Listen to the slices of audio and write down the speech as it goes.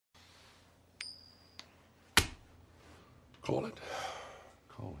Call it.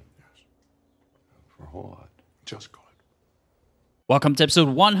 Call it, yes. For a whole lot. Just call it. Welcome to episode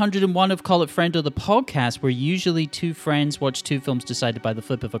 101 of Call It Friendo, the podcast where usually two friends watch two films decided by the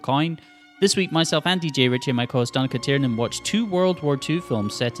flip of a coin. This week, myself and DJ Richie and my co-host Donica Tiernan watched two World War II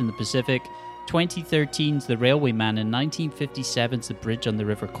films set in the Pacific, 2013's The Railway Man and 1957's The Bridge on the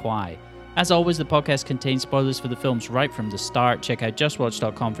River Kwai. As always, the podcast contains spoilers for the films right from the start. Check out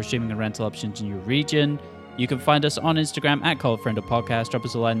justwatch.com for streaming and rental options in your region. You can find us on Instagram at Call It Friendo Podcast. Drop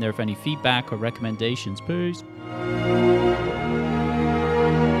us a line there for any feedback or recommendations. Peace.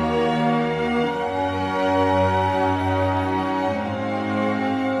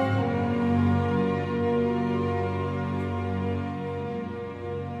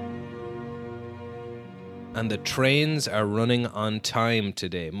 And the trains are running on time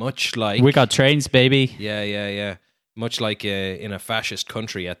today, much like... We got trains, baby. Yeah. Much like in a fascist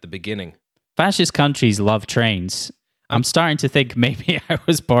country at the beginning. Fascist countries love trains. I'm starting to think maybe I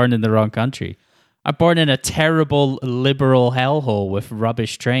was born in the wrong country. I'm born in a terrible liberal hellhole with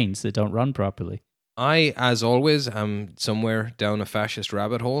rubbish trains that don't run properly. I, as always, am somewhere down a fascist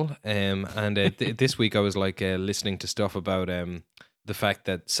rabbit hole. This week I was listening to stuff about... the fact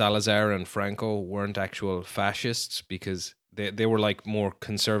that Salazar and Franco weren't actual fascists because they were like more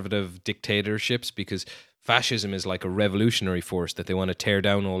conservative dictatorships, because fascism is like a revolutionary force that they want to tear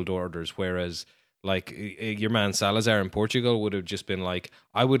down old orders, whereas like your man Salazar in Portugal would have just been like,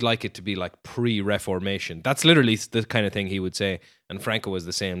 I would like it to be like pre-Reformation. That's literally the kind of thing he would say. And Franco was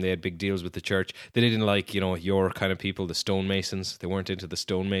the same. They had big deals with the church. They didn't like, your kind of people, the stonemasons. They weren't into the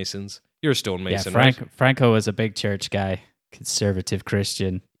stonemasons. You're a stonemason, right? Franco was a big church guy. Conservative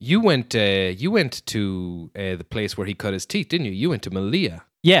Christian. You went to the place where he cut his teeth, didn't you? You went to Melilla.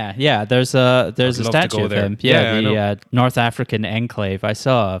 Yeah. There's a statue of him. Yeah, the North African enclave. I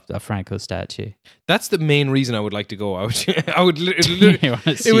saw a Franco statue. That's the main reason I would like to go. It would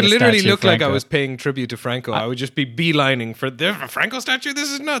literally look like I was paying tribute to Franco. I would just be beelining for the Franco statue.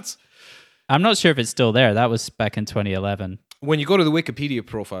 This is nuts. I'm not sure if it's still there. That was back in 2011. When you go to the Wikipedia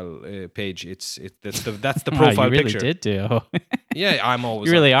profile page, that's the profile you really picture. Did do? Yeah, I'm always.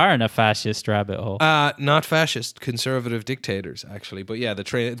 You really are in a fascist rabbit hole. Not fascist, conservative dictators actually, but yeah, the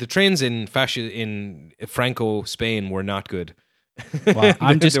trains in Franco Spain were not good. Well,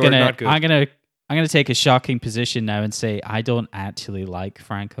 I'm gonna take a shocking position now and say I don't actually like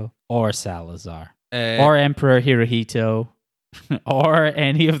Franco or Salazar or Emperor Hirohito. Or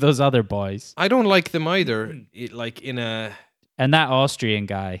any of those other boys. I don't like them either. And that Austrian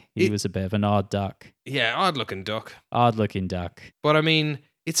guy, he was a bit of an odd duck. Yeah, odd-looking duck. Odd-looking duck. But I mean,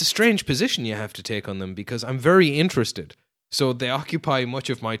 it's a strange position you have to take on them because I'm very interested. So they occupy much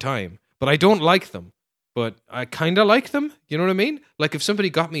of my time. But I don't like them. But I kind of like them. You know what I mean? Like if somebody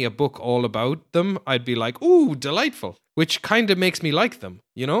got me a book all about them, I'd be like, ooh, delightful. Which kind of makes me like them,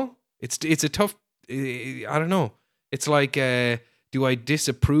 you know? It's a tough... I don't know. It's like, do I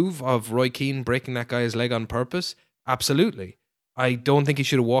disapprove of Roy Keane breaking that guy's leg on purpose? Absolutely. I don't think he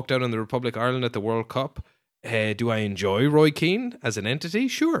should have walked out on the Republic of Ireland at the World Cup. Do I enjoy Roy Keane as an entity?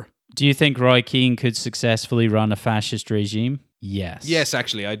 Sure. Do you think Roy Keane could successfully run a fascist regime? Yes. Yes,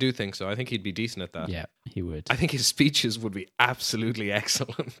 actually, I do think so. I think he'd be decent at that. Yeah, he would. I think his speeches would be absolutely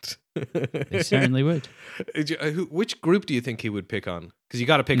excellent. They certainly would. Which group do you think he would pick on? Because you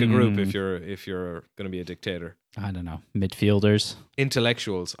got to pick a group if you're going to be a dictator. I don't know. Midfielders?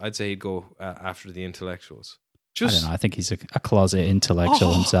 Intellectuals. I'd say he'd go after the intellectuals. I don't know. I think he's a closet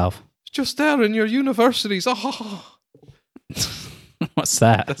intellectual himself. Just there in your universities. Oh. What's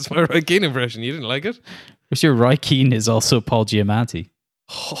that? That's my Roy Keane impression. You didn't like it? Was your Roy Keane is also Paul Giamatti?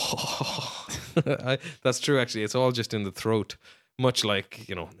 That's true, actually. It's all just in the throat. Much like,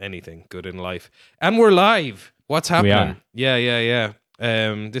 anything good in life. And we're live. What's happening? We are. Yeah.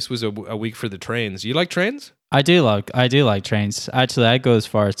 This was a week for the trains. You like trains? I do like trains. Actually, I go as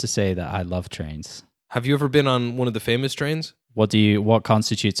far as to say that I love trains. Have you ever been on one of the famous trains? What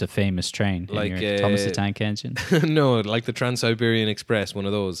constitutes a famous train? Like Thomas the Tank Engine? No, like the Trans-Siberian Express, one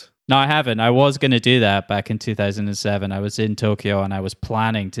of those. No, I haven't. I was going to do that back in 2007. I was in Tokyo and I was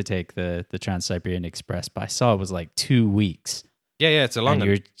planning to take the Trans-Siberian Express, but I saw it was like 2 weeks. Yeah, it's a long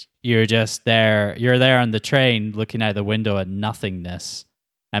one. You're just there. You're there on the train looking out the window at nothingness,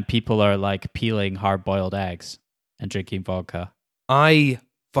 and people are like peeling hard-boiled eggs and drinking vodka. I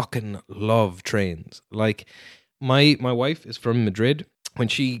fucking love trains. Like my wife is from Madrid. When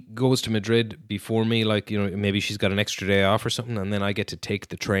she goes to Madrid before me, maybe she's got an extra day off or something, and then I get to take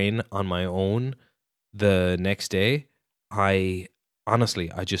the train on my own the next day. I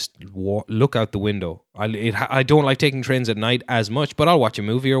honestly, I just look out the window. I don't like taking trains at night as much, but I'll watch a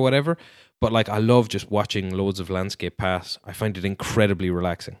movie or whatever. But like, I love just watching loads of landscape pass. I find it incredibly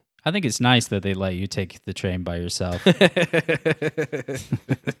relaxing. I think it's nice that they let you take the train by yourself.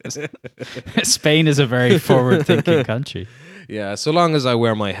 Spain is a very forward-thinking country. Yeah, so long as I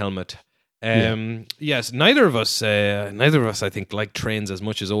wear my helmet. Yes, neither of us, I think, like trains as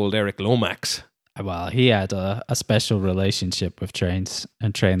much as old Eric Lomax. Well, he had a special relationship with trains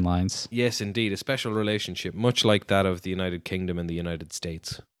and train lines. Yes, indeed, a special relationship, much like that of the United Kingdom and the United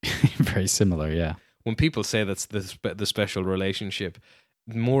States. Very similar, yeah. When people say that's the special relationship,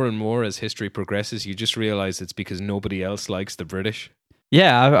 more and more as history progresses, you just realize it's because nobody else likes the British.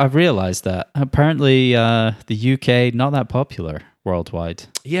 Yeah, I've realized that. Apparently, the UK, not that popular worldwide.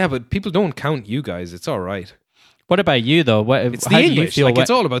 Yeah, but people don't count you guys. It's all right. What about you, though? It's the English. It's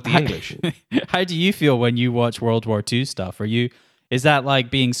all about the English. How do you feel when you watch World War II stuff? Is that like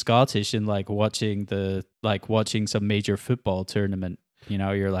being Scottish and like watching some major football tournament? You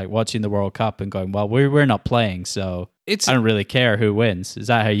know, you're like watching the World Cup and going, well, we're not playing, so I don't really care who wins. Is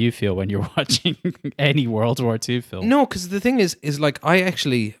that how you feel when you're watching any World War II film? No, because the thing is like I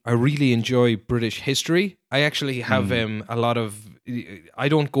really enjoy British history. I actually have a lot of. I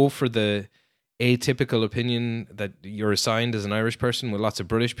don't go for the atypical opinion that you're assigned as an Irish person with lots of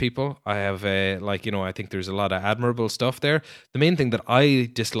British people. I have I think there's a lot of admirable stuff there. The main thing that I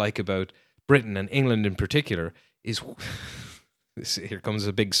dislike about Britain and England in particular is. Here comes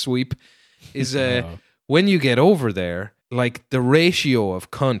a big sweep, is when you get over there, like the ratio of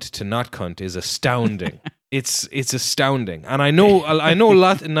cunt to not cunt is astounding. It's astounding. And I know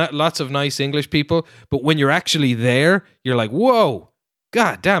lots of nice English people, but when you're actually there, you're like, whoa,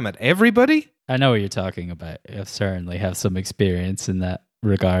 god damn it, everybody? I know what you're talking about. I certainly have some experience in that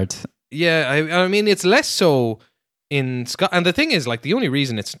regard. Yeah, I mean, it's less so in Scotland. And the thing is, like, the only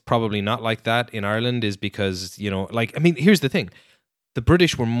reason it's probably not like that in Ireland is because, here's the thing. The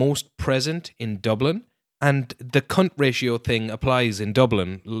British were most present in Dublin, and the cunt ratio thing applies in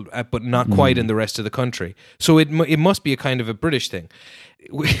Dublin, but not quite in the rest of the country. So it must be a kind of a British thing.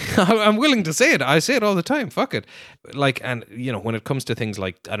 I'm willing to say it. I say it all the time. Fuck it. Like, and, when it comes to things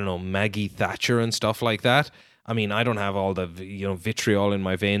like, I don't know, Maggie Thatcher and stuff like that, I mean, I don't have all the vitriol in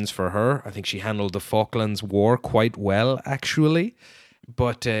my veins for her. I think she handled the Falklands War quite well, actually.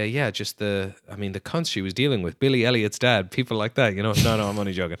 But just the cunts she was dealing with, Billy Elliot's dad, people like that. No, I'm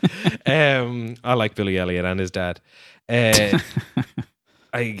only joking. I like Billy Elliot and his dad. He's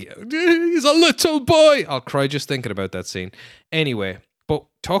a little boy. I'll cry just thinking about that scene. Anyway, but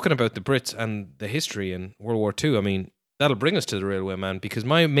talking about the Brits and the history in World War II, I mean, that'll bring us to The Railway Man, because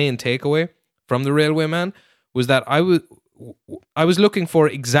my main takeaway from The Railway Man was that I was looking for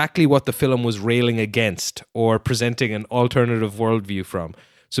exactly what the film was railing against or presenting an alternative worldview from.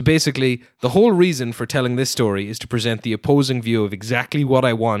 So basically, the whole reason for telling this story is to present the opposing view of exactly what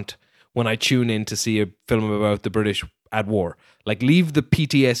I want when I tune in to see a film about the British at war. Like, leave the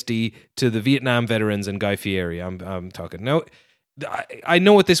PTSD to the Vietnam veterans and Guy Fieri. I'm talking. Now, I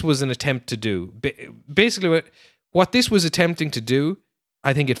know what this was an attempt to do. Basically, what this was attempting to do,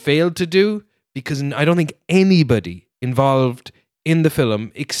 I think it failed to do, because I don't think anybody involved in the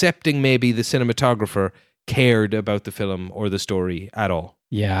film, excepting maybe the cinematographer, cared about the film or the story at all.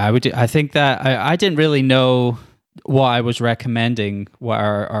 Yeah, I think that I didn't really know what I was recommending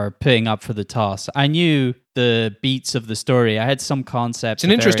or putting up for the toss. I knew the beats of the story. I had some concepts. It's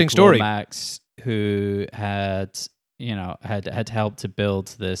an interesting story. Lomax, who had helped to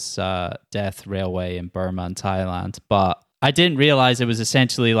build this death railway in Burma and Thailand, but I didn't realize it was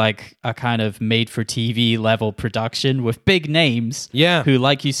essentially like a kind of made-for-TV level production with big names, who,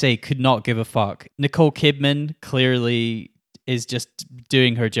 like you say, could not give a fuck. Nicole Kidman clearly is just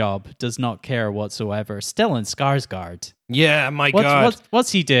doing her job, does not care whatsoever. Stellan Skarsgård. Yeah, my God.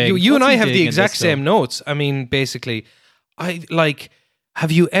 What's he doing? You and I have the exact same notes. I mean, basically,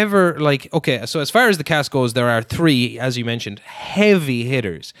 have you ever, okay, so as far as the cast goes, there are three, as you mentioned, heavy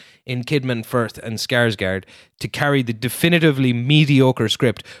hitters in Kidman, Firth, and Skarsgård to carry the definitively mediocre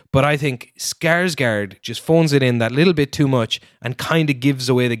script. But I think Skarsgård just phones it in that little bit too much and kind of gives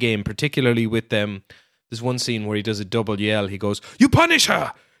away the game, particularly with them. There's one scene where he does a double yell. He goes, "You punish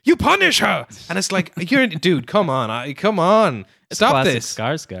her! You punish her!" And it's like, dude, come on. Stop this.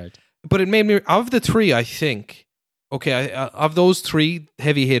 Skarsgård. But it made me, of the three, I think, okay, of those three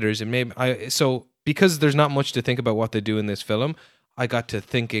heavy hitters, so because there's not much to think about what they do in this film, I got to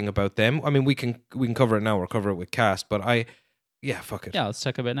thinking about them. I mean, we can cover it now or cover it with cast, but fuck it. Yeah, let's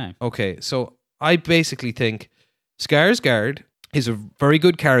talk about it now. Okay, so I basically think Skarsgård is a very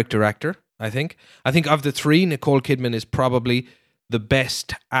good character actor, I think. I think of the three, Nicole Kidman is probably the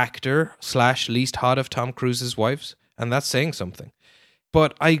best actor / least hot of Tom Cruise's wives, and that's saying something.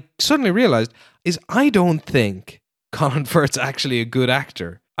 But I suddenly realized I don't think Colin Firth's actually a good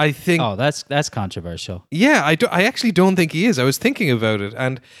actor. I think that's controversial. Yeah, I actually don't think he is. I was thinking about it,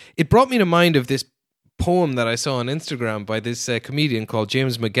 and it brought me to mind of this poem that I saw on Instagram by this comedian called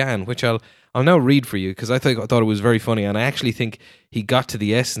James McGann, which I'll now read for you because I thought it was very funny, and I actually think he got to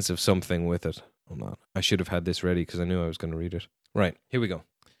the essence of something with it. Hold on. I should have had this ready because I knew I was going to read it. Right, here we go.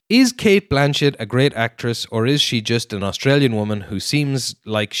 Is Cate Blanchett a great actress, or is she just an Australian woman who seems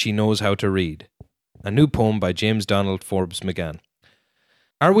like she knows how to read? A new poem by James Donald Forbes McGann.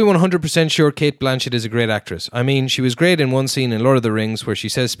 Are we 100% sure Cate Blanchett is a great actress? I mean, she was great in one scene in Lord of the Rings where she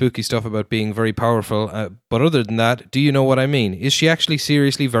says spooky stuff about being very powerful, but other than that, do you know what I mean? Is she actually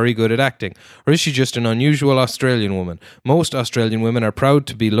seriously very good at acting? Or is she just an unusual Australian woman? Most Australian women are proud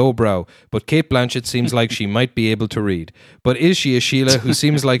to be lowbrow, but Cate Blanchett seems like she might be able to read. But is she a Sheila who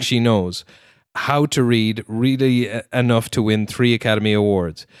seems like she knows how to read really enough to win 3 Academy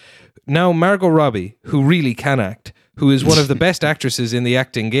Awards? Now, Margot Robbie, who really can act, who is one of the best actresses in the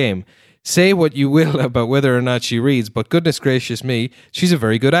acting game, say what you will about whether or not she reads, but goodness gracious me, she's a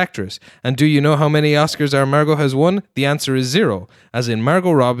very good actress. And do you know how many Oscars our Margot has won? The answer is 0, as in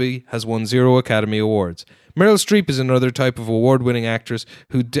Margot Robbie has won 0 Academy Awards. Meryl Streep is another type of award-winning actress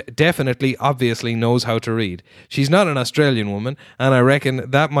who definitely, obviously knows how to read. She's not an Australian woman, and I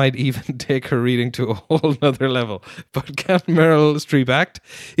reckon that might even take her reading to a whole nother level. But can Meryl Streep act?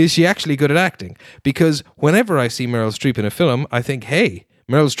 Is she actually good at acting? Because whenever I see Meryl Streep in a film, I think, hey,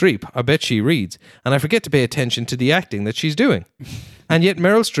 Meryl Streep, I bet she reads. And I forget to pay attention to the acting that she's doing. And yet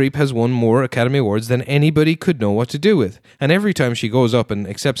Meryl Streep has won more Academy Awards than anybody could know what to do with. And every time she goes up and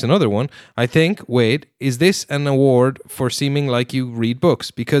accepts another one, I think, wait, is this an award for seeming like you read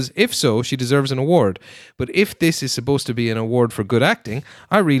books? Because if so, she deserves an award. But if this is supposed to be an award for good acting,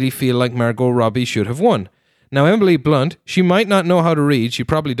 I really feel like Margot Robbie should have won. Now, Emily Blunt, she might not know how to read. She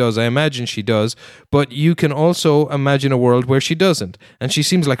probably does. I imagine she does. But you can also imagine a world where she doesn't. And she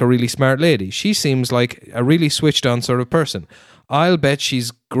seems like a really smart lady. She seems like a really switched on sort of person. I'll bet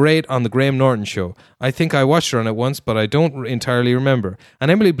she's great on the Graham Norton show. I think I watched her on it once, but I don't entirely remember. And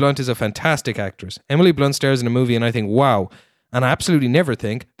Emily Blunt is a fantastic actress. Emily Blunt stars in a movie and I think, wow. And I absolutely never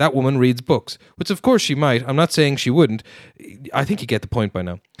think that woman reads books, which of course she might. I'm not saying she wouldn't. I think you get the point by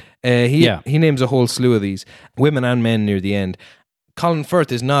now. He names a whole slew of these, women and men near the end. Colin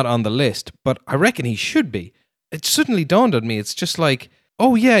Firth is not on the list, but I reckon he should be. It suddenly dawned on me. It's just like,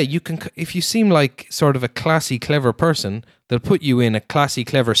 oh yeah, you can. If you seem like sort of a classy, clever person, they'll put you in a classy,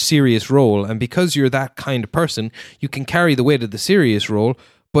 clever, serious role. And because you're that kind of person, you can carry the weight of the serious role.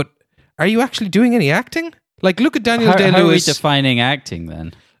 But are you actually doing any acting? Like, look at Daniel Day-Lewis. How are we defining acting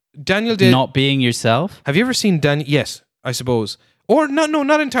then? Daniel Day... Not being yourself? Have you ever seen Daniel... Yes, I suppose. Or, no,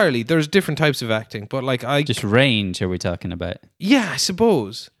 not entirely. There's different types of acting, but like Just range are we talking about? Yeah, I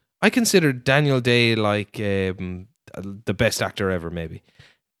suppose. I consider Daniel Day like the best actor ever, maybe.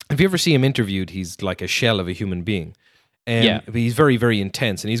 If you ever see him interviewed, he's like a shell of a human being. But he's very, very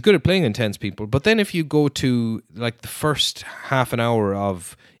intense, and he's good at playing intense people. But then if you go to like the first half an hour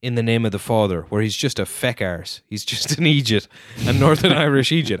of In the Name of the Father, where he's just a feck arse, he's just an Egypt, a Northern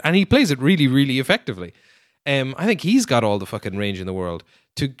Irish Egypt, and he plays it really, really effectively. I think he's got all the fucking range in the world.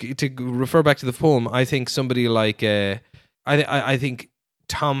 To refer back to the poem, I think somebody like I think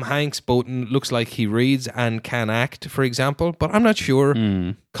Tom Hanks both looks like he reads and can act, for example, but I'm not sure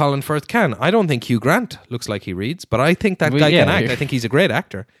Colin Firth can. I don't think Hugh Grant looks like he reads, but I think that guy can act. I think he's a great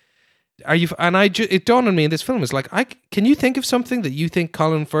actor. It dawned on me in this film, it's like, can you think of something that you think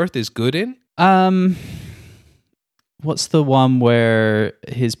Colin Firth is good in? What's the one where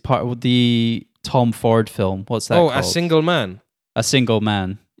his part, the Tom Ford film? What's that called? A Single Man. A Single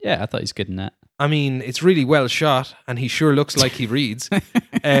Man. Yeah, I thought he's good in that. I mean, it's really well shot, and he sure looks like he reads.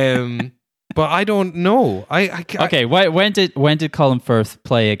 But I don't know. Okay, when did Colin Firth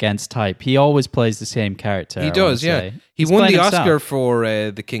play against type? He always plays the same character. He does, yeah. He won the Oscar for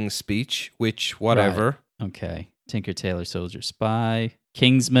The King's Speech, which, whatever. Right. Okay. Tinker Tailor Soldier Spy.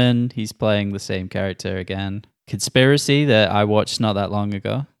 Kingsman, he's playing the same character again. Conspiracy, that I watched not that long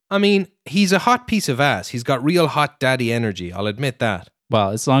ago. I mean, he's a hot piece of ass. He's got real hot daddy energy, I'll admit that.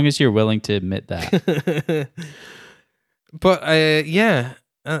 Well, as long as you're willing to admit that. But,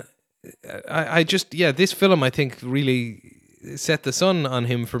 this film, I think, really set the sun on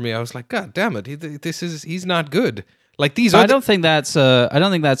him for me. I was like, God damn it, he's not good. Like these. I don't think that's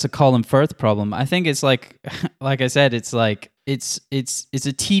a Colin Firth problem. I think it's like I said, it's like it's a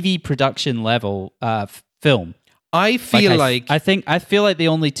TV production level film. I feel I feel like they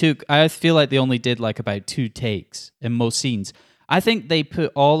only did like about 2 takes in most scenes. I think they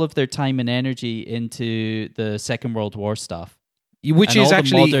put all of their time and energy into the Second World War stuff. Which And is all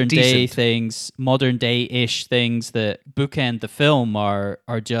actually the modern day decent. things, modern day ish things that bookend the film are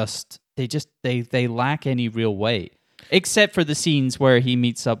they lack any real weight, except for the scenes where he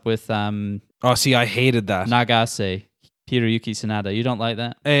meets up with Oh, see, I hated that. Nagase, Hiroyuki Sanada. You don't like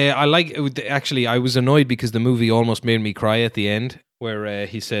that? Actually, I was annoyed because the movie almost made me cry at the end, where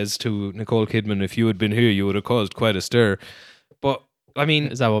he says to Nicole Kidman, "If you had been here, you would have caused quite a stir." But I mean,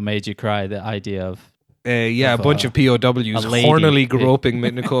 Is that what made you cry? The idea of a bunch of POWs a lady. hornily groping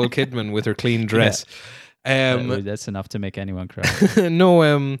Nicole Kidman with her clean dress. that's enough to make anyone cry. No,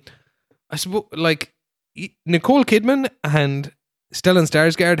 I suppose like Nicole Kidman and Stellan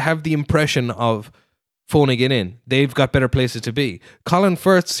Skarsgård have the impression of phoning it in. They've got better places to be. Colin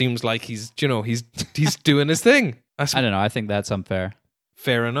Firth seems like he's doing his thing. I don't know. I think that's unfair.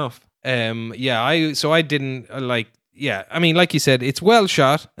 Fair enough. I didn't like. Yeah, I mean, like you said, it's well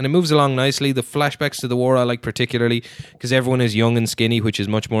shot and it moves along nicely. The flashbacks to the war I like particularly because everyone is young and skinny, which is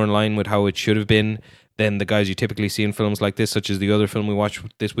much more in line with how it should have been than the guys you typically see in films like this, such as the other film we watched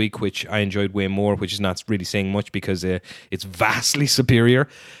this week, which I enjoyed way more, which is not really saying much because it's vastly superior.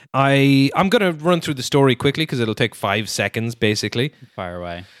 I'm going to run through the story quickly because it'll take 5 seconds, basically. Fire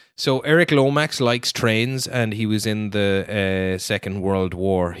away. So Eric Lomax likes trains, and he was in the Second World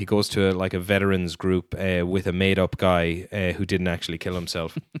War. He goes to a veterans group with a made-up guy who didn't actually kill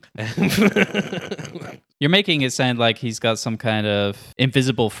himself. You're making it sound like he's got some kind of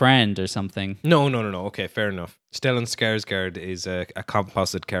invisible friend or something. No. Okay, fair enough. Stellan Skarsgård is a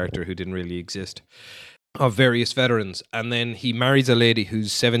composite character who didn't really exist, of various veterans. And then he marries a lady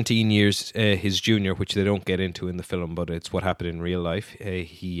who's 17 years his junior, which they don't get into in the film, but it's what happened in real life.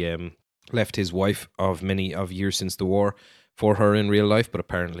 He left his wife of many of years since the war for her in real life, but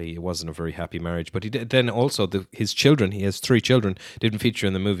apparently it wasn't a very happy marriage. But he did, then also his children, he has 3 children, didn't feature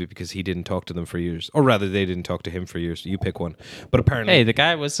in the movie because he didn't talk to them for years. Or rather, they didn't talk to him for years. You pick one. But apparently... Hey, the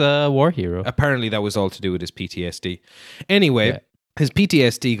guy was a war hero. Apparently that was all to do with his PTSD. Anyway... Yeah. His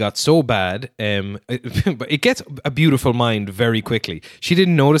PTSD got so bad, but it gets a beautiful mind very quickly. She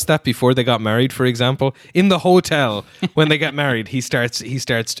didn't notice that before they got married, for example. In the hotel, when they get married, he starts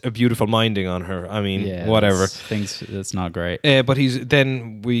a beautiful minding on her. I mean, whatever. That's not great. But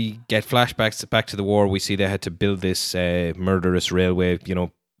then we get flashbacks back to the war. We see they had to build this murderous railway,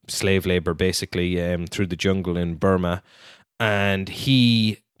 slave labor, basically, through the jungle in Burma. And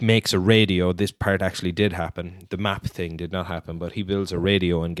he makes a radio. This part actually did happen. The map thing did not happen, but he builds a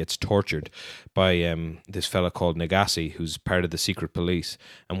radio and gets tortured by this fella called Nagase, who's part of the secret police.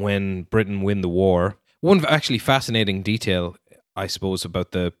 And when Britain win the war, one actually fascinating detail, I suppose,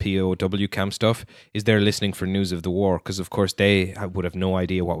 about the POW camp stuff is they're listening for news of the war because, of course, they would have no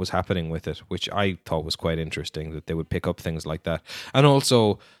idea what was happening with it, which I thought was quite interesting, that they would pick up things like that. And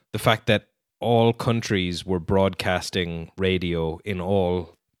also the fact that all countries were broadcasting radio in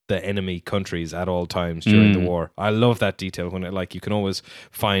all the enemy countries at all times during the war. I love that detail when you can always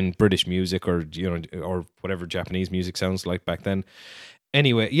find British music or or whatever Japanese music sounds like back then.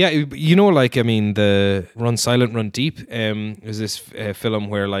 Anyway, yeah, the Run Silent, Run Deep is this film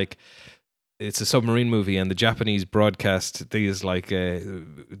where it's a submarine movie and the Japanese broadcast these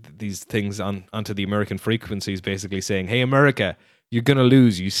these things onto the American frequencies, basically saying, "Hey America, you're gonna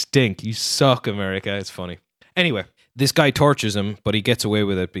lose, you stink, you suck, America." It's funny. Anyway, this guy tortures him, but he gets away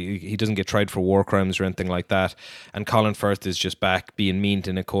with it. He doesn't get tried for war crimes or anything like that. And Colin Firth is just back being mean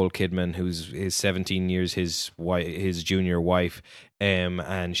to Nicole Kidman, who's 17 years his junior wife.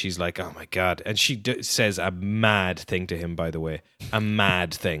 And she's like, "Oh my God." And she says a mad thing to him, by the way. A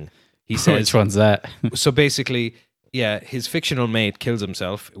mad thing. He says, Which one's that? So basically... Yeah, his fictional mate kills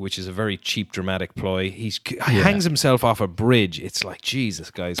himself, which is a very cheap, dramatic ploy. He hangs himself off a bridge. It's like,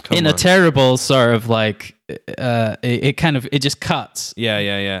 Jesus, guys, come on. In a terrible sort of it just cuts.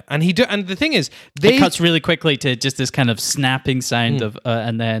 Yeah. And and the thing is, it cuts really quickly to just this kind of snapping sound of,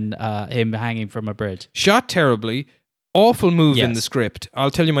 and then him hanging from a bridge. Shot terribly. Awful move in the script.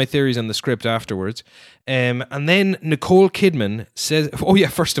 I'll tell you my theories on the script afterwards. And then Nicole Kidman says, oh yeah,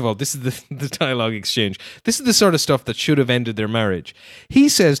 first of all, this is the dialogue exchange. This is the sort of stuff that should have ended their marriage. He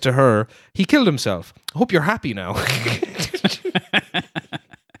says to her, he killed himself. I hope you're happy now.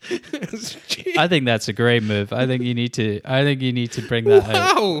 I think that's a great move. I think you need to bring that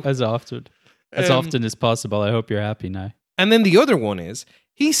out as often as possible. I hope you're happy now. And then the other one is,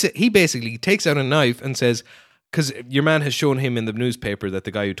 he basically takes out a knife and says, because your man has shown him in the newspaper that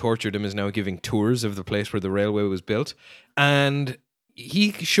the guy who tortured him is now giving tours of the place where the railway was built. And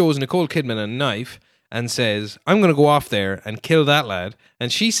he shows Nicole Kidman a knife and says, "I'm going to go off there and kill that lad." And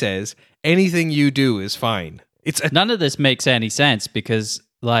she says, "Anything you do is fine." None of this makes any sense because,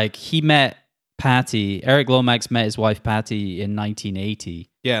 like, he met Patty. Eric Lomax met his wife Patty in 1980,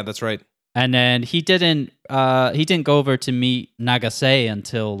 Yeah, that's right. and then he didn't go over to meet Nagase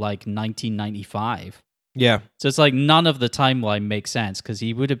until like 1995. Yeah. So it's like none of the timeline makes sense because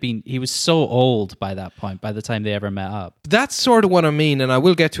he was so old by that point, by the time they ever met up. That's sort of what I mean, and I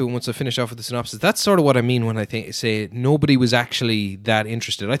will get to it once I finish off with the synopsis. That's sort of what I mean when I say nobody was actually that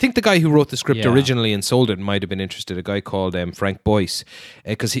interested. I think the guy who wrote the script originally and sold it might have been interested, a guy called Frank Boyce,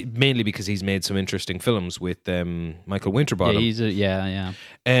 mainly because he's made some interesting films with Michael Winterbottom. Yeah,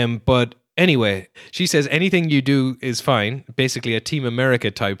 But anyway, she says anything you do is fine. Basically a Team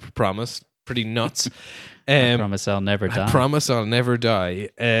America type promise. Pretty nuts. I promise I'll never die. I promise I'll never die.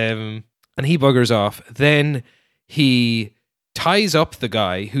 And he buggers off. Then he ties up the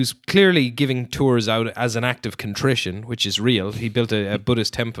guy who's clearly giving tours out as an act of contrition, which is real. He built a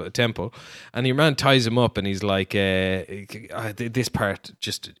Buddhist temple, and your man ties him up, and he's like, this part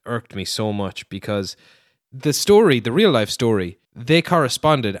just irked me so much because the real life story, they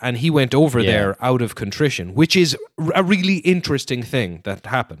corresponded, and he went over there out of contrition, which is a really interesting thing that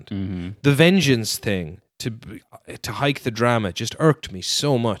happened. Mm-hmm. The vengeance thing, to hike the drama, just irked me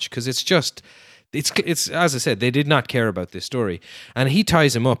so much because it's as I said, they did not care about this story, and he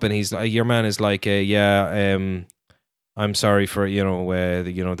ties him up, and he's your man is like, I'm sorry for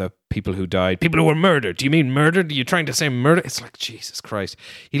the people who died, people who were murdered. Do you mean murdered? Are you trying to say murder? It's like, Jesus Christ.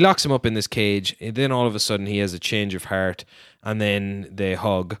 He locks him up in this cage, and then all of a sudden he has a change of heart, and then they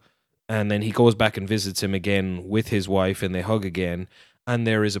hug, and then he goes back and visits him again with his wife, and they hug again. And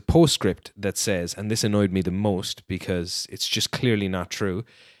there is a postscript that says, and this annoyed me the most because it's just clearly not true, it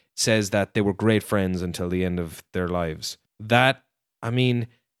says that they were great friends until the end of their lives. That's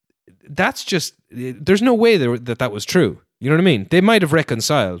just, there's no way that was true. You know what I mean? They might have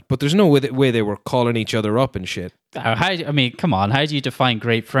reconciled, but there's no way they were calling each other up and shit. Come on. How do you define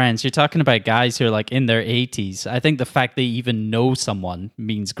great friends? You're talking about guys who are like in their 80s. I think the fact they even know someone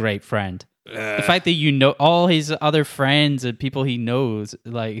means great friend. The fact that you know all his other friends and people he knows,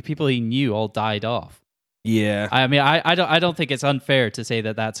 like people he knew, all died off. Yeah. I mean, I don't think it's unfair to say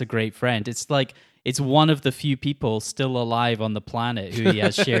that that's a great friend. It's like it's one of the few people still alive on the planet who he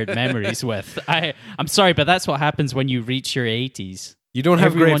has shared memories with. I'm sorry, but that's what happens when you reach your 80s. You don't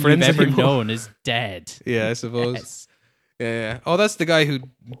have great friends you've ever anymore. known is dead. Yeah, I suppose. Yes. Yeah. Oh, that's the guy who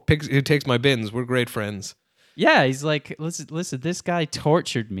takes my bins. We're great friends. Yeah, he's like, listen, this guy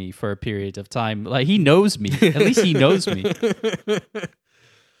tortured me for a period of time. Like, he knows me. At least he knows me.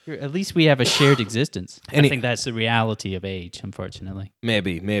 At least we have a shared existence. I think that's the reality of age, unfortunately.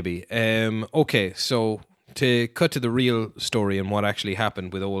 Maybe. Okay, so to cut to the real story and what actually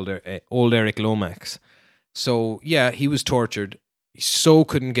happened with old Eric Lomax. So, yeah, he was tortured. He so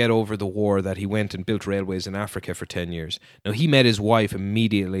couldn't get over the war that he went and built railways in Africa for 10 years. Now, he met his wife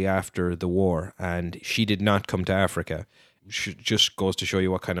immediately after the war, and she did not come to Africa. Just goes to show you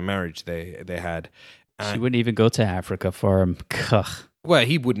what kind of marriage they had. She wouldn't even go to Africa for him. Ugh. Well,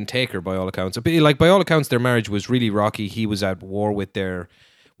 he wouldn't take her by all accounts. But like by all accounts, their marriage was really rocky. He was at war with her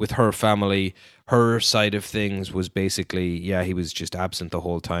family. Her side of things was basically, he was just absent the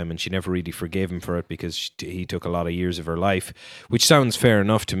whole time, and she never really forgave him for it because he took a lot of years of her life, which sounds fair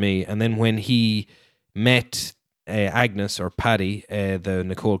enough to me. And then when he met Agnes, or Paddy, the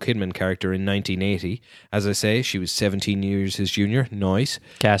Nicole Kidman character, in 1980, as I say, she was 17 years his junior. Nice.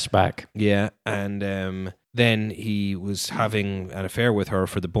 Cashback. Yeah, and then he was having an affair with her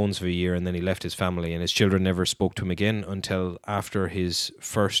for the bones of a year, and then he left his family, and his children never spoke to him again until after his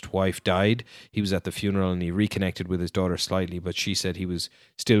first wife died. He was at the funeral, and he reconnected with his daughter slightly, but she said he was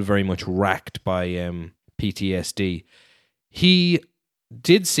still very much racked by PTSD. He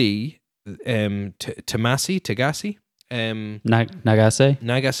did see Nagase.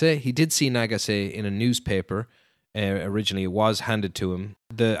 He did see Nagase in a newspaper. Originally, it was handed to him.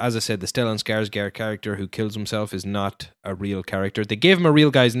 As I said, the Stellan Skarsgård character who kills himself is not a real character. They gave him a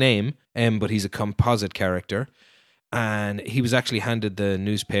real guy's name, but he's a composite character. And he was actually handed the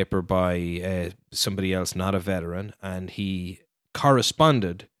newspaper by somebody else, not a veteran, and he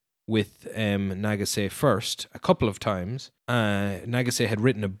corresponded with Nagase first a couple of times. Nagase had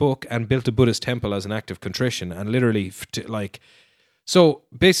written a book and built a Buddhist temple as an act of contrition, and literally so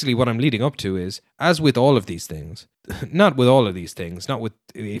basically what I'm leading up to is, as with all of these things, not with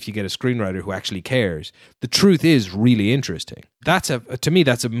if you get a screenwriter who actually cares, the truth is really interesting. To me,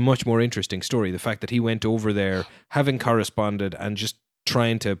 that's a much more interesting story. The fact that he went over there, having corresponded, and just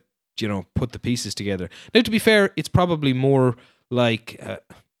trying to, put the pieces together. Now, to be fair, it's probably more like,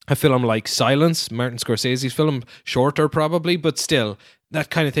 a film like Silence, Martin Scorsese's film, shorter probably, but still, that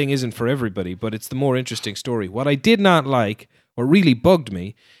kind of thing isn't for everybody, but it's the more interesting story. What I did not like, or really bugged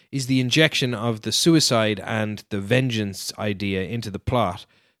me, is the injection of the suicide and the vengeance idea into the plot,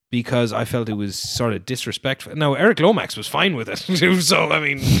 because I felt it was sort of disrespectful. Now, Eric Lomax was fine with it, so, I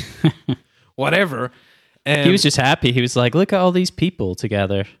mean, whatever. He was just happy. He was like, look at all these people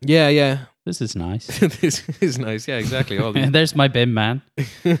together. Yeah. This is nice. This is nice. Yeah, exactly. All these. There's my bin man.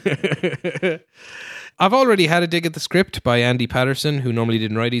 I've already had a dig at the script by Andy Patterson, who normally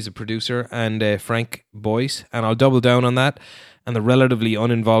didn't write. He's a producer, and Frank Boyce, and I'll double down on that. And the relatively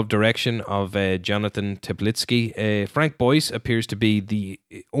uninvolved direction of Jonathan Teplitsky. Frank Boyce appears to be the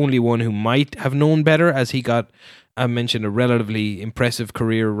only one who might have known better, as he got, I mentioned, a relatively impressive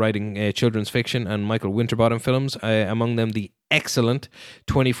career writing children's fiction and Michael Winterbottom films, among them the excellent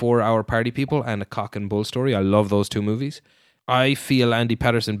 24-Hour Party People and A Cock and Bull Story. I love those two movies. I feel Andy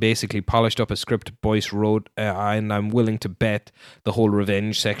Patterson basically polished up a script Boyce wrote, and I'm willing to bet the whole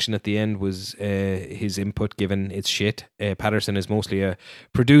revenge section at the end was his input, given its shit. Patterson is mostly a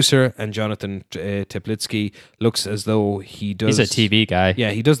producer, and Jonathan Teplitsky looks as though he does... He's a TV guy.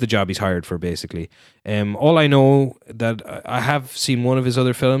 Yeah, he does the job he's hired for, basically. All I know that I have seen one of his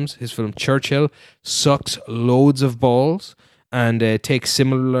other films, his film Churchill, sucks loads of balls, and takes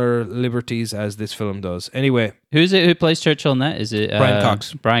similar liberties as this film does. Anyway. Who's it who plays Churchill in that? Is it Brian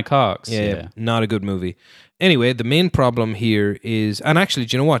Cox? Brian Cox. Yeah, not a good movie. Anyway, the main problem here is... And actually,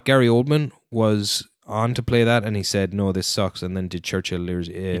 do you know what? Gary Oldman was on to play that, and he said, no, this sucks, and then did Churchill. He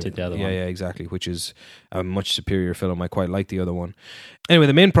did the other one. Yeah, exactly, which is a much superior film. I quite like the other one. Anyway,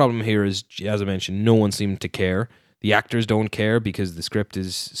 the main problem here is, as I mentioned, no one seemed to care. The actors don't care because the script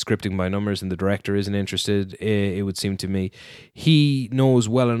is scripting by numbers and the director isn't interested, it would seem to me. He knows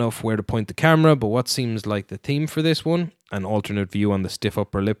well enough where to point the camera, but what seems like the theme for this one, an alternate view on the stiff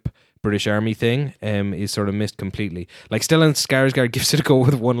upper lip British Army thing, is sort of missed completely. Like Stellan Skarsgård gives it a go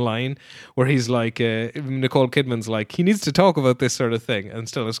with one line where he's like, Nicole Kidman's like, he needs to talk about this sort of thing, and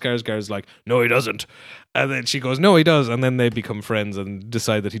Stellan Skarsgård's like, no, he doesn't. And then she goes, no, he does. And then they become friends and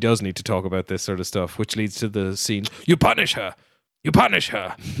decide that he does need to talk about this sort of stuff, which leads to the scene, you punish her. You punish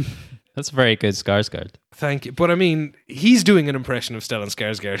her. That's a very good Skarsgård. Thank you. But I mean, he's doing an impression of Stellan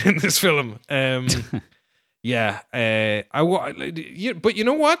Skarsgård in this film. But you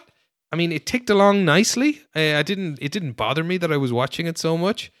know what? I mean, it ticked along nicely. It didn't bother me that I was watching it so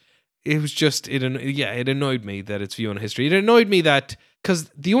much. It was just, it annoyed me that it's view on history. It annoyed me that, because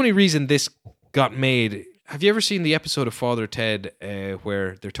the only reason this got made, have you ever seen the episode of Father Ted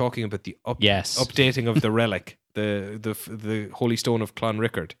where they're talking about the updating of the relic, the Holy Stone of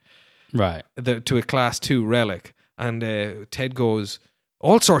Clonrickard, right? To a Class 2 relic, and Ted goes,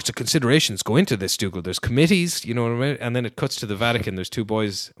 all sorts of considerations go into this, Dougal. There's committees, you know what I mean? And then it cuts to the Vatican. There's two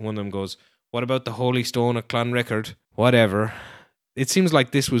boys. One of them goes, what about the Holy Stone of Clonrickard? Whatever. It seems like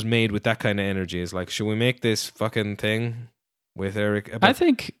this was made with that kind of energy. It's like, should we make this fucking thing with Eric? I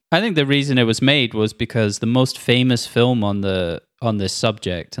think the reason it was made was because the most famous film on this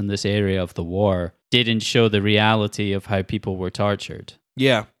subject and this area of the war didn't show the reality of how people were tortured.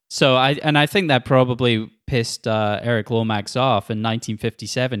 Yeah. So I think that probably pissed Eric Lomax off in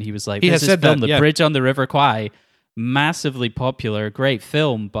 1957. He was like, "This is film, The Bridge on the River Kwai, massively popular, great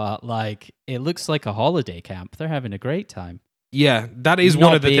film, but like it looks like a holiday camp. They're having a great time." Yeah, that is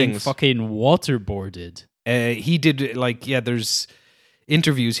one of the things. Fucking waterboarded. He did there's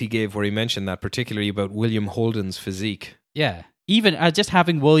interviews he gave where he mentioned that, particularly about William Holden's physique. Yeah, even just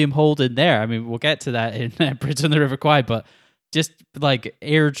having William Holden there. I mean, we'll get to that in Bridge on the River Kwai, but just like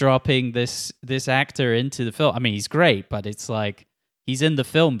airdropping this actor into the film. I mean, he's great, but it's like he's in the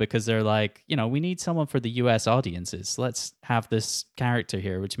film because they're like, we need someone for the US audiences. Let's have this character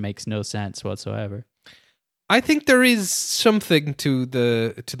here, which makes no sense whatsoever. I think there is something to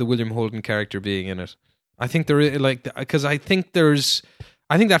the William Holden character being in it. I think there is, because I think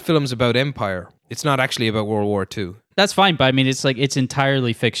that film's about empire. It's not actually about World War II. That's fine, but I mean, it's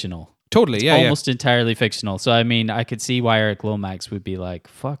entirely fictional. Totally, yeah, almost entirely fictional. So I mean, I could see why Eric Lomax would be like,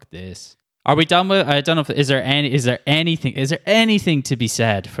 "Fuck this." Are we done with? I don't know. Is there anything to be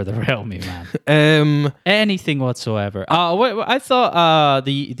said for the Realm, man? Anything whatsoever? I thought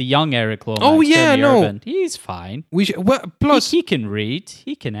the young Eric Lomax. Oh yeah, Irvin, he's fine. Plus he can read,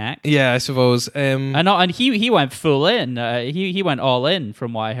 he can act. Yeah, I suppose. And he went full in. He went all in.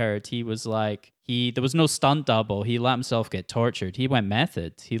 From what I heard, he was like. There was no stunt double. He let himself get tortured. He went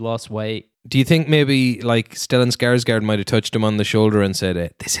method. He lost weight. Do you think maybe like Stellan Skarsgård might have touched him on the shoulder and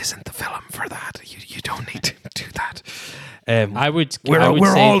said, "This isn't the film for that. You don't need to do that."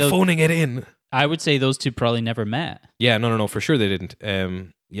 We're all phoning it in. I would say those two probably never met. Yeah, no, for sure they didn't.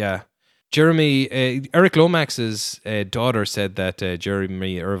 Yeah. Jeremy, Eric Lomax's daughter said that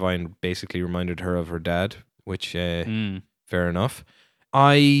Jeremy Irvine basically reminded her of her dad, which fair enough.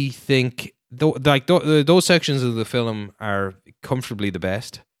 I think those sections of the film are comfortably the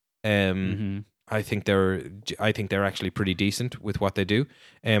best. I think they're actually pretty decent with what they do.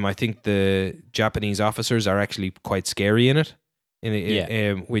 I think the Japanese officers are actually quite scary in it,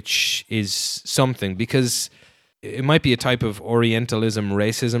 which is something, because it might be a type of Orientalism,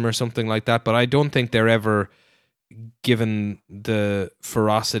 racism, or something like that. But I don't think they're ever given the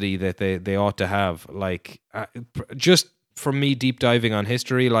ferocity that they ought to have. Like, just from me deep diving on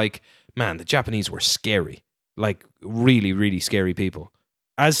history, like, man, the Japanese were scary, like really, really scary people.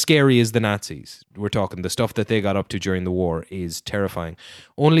 As scary as the Nazis. We're talking the stuff that they got up to during the war is terrifying.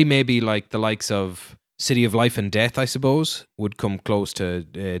 Only maybe like the likes of City of Life and Death, I suppose, would come close to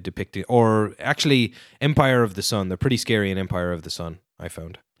depicting, or actually Empire of the Sun. They're pretty scary in Empire of the Sun, I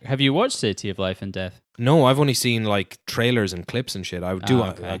found. Have you watched City of Life and Death? No, I've only seen like trailers and clips and shit. I would do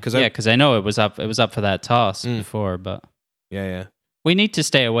because I know it was up for that toss before, but yeah. We need to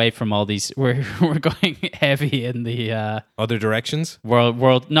stay away from all these. We're going heavy in the other directions.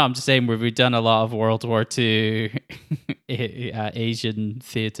 World. No, I'm just saying we've done a lot of World War II Asian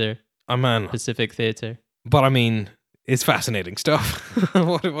theater. Oh man, Pacific theater. But I mean, it's fascinating stuff.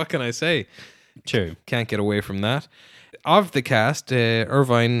 What can I say? True. Can't get away from that. Of the cast,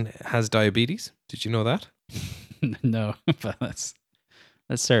 Irvine has diabetes. Did you know that? No, but that's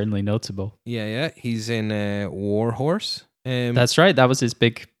certainly notable. Yeah. He's in War Horse. That's right. That's his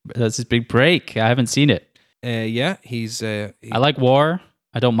big break. I haven't seen it. Yeah, he's. I like War.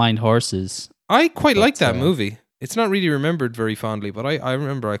 I don't mind horses. I quite like that movie. It's not really remembered very fondly, but I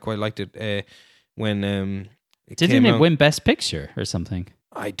remember I quite liked it when Didn't it win Best Picture or something?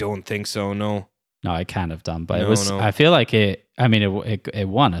 I don't think so. No, it can't have done. But it was. No. I feel like it. I mean, it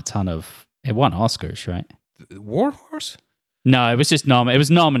won a ton of. It won Oscars, right? War Horse? No, it was just it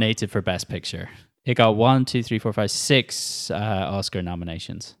was nominated for Best Picture. It got 1, 2, 3, 4, 5, 6 Oscar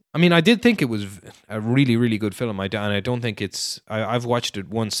nominations. I mean, I did think it was a really, really good film. And I don't think it's... I've watched it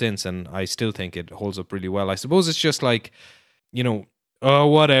once since, and I still think it holds up really well. I suppose it's just like,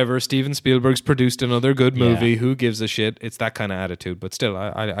 whatever, Steven Spielberg's produced another good movie. Yeah. Who gives a shit? It's that kind of attitude. But still,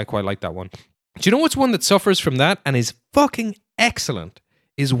 I quite like that one. Do you know what's one that suffers from that and is fucking excellent?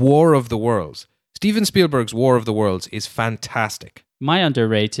 Is War of the Worlds. Steven Spielberg's War of the Worlds is fantastic. My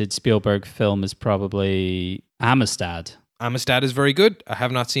underrated Spielberg film is probably Amistad. Amistad is very good. I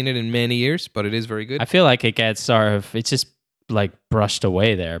have not seen it in many years, but it is very good. I feel like it gets it's just like brushed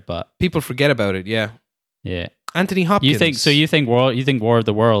away there, but people forget about it. Yeah. Anthony Hopkins. You think War of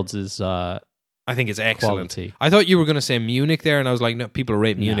the Worlds is? I think it's excellent. Quality. I thought you were going to say Munich there, and I was like, no, people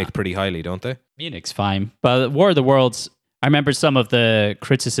rate Munich pretty highly, don't they? Munich's fine, but War of the Worlds. I remember some of the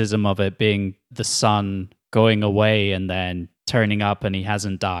criticism of it being the son going away and then turning up and he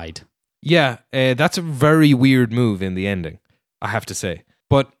hasn't died. Yeah, that's a very weird move in the ending, I have to say.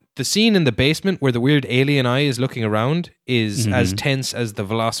 But the scene in the basement where the weird alien eye is looking around is as tense as the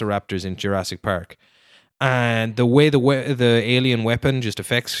velociraptors in Jurassic Park. And the way the alien weapon just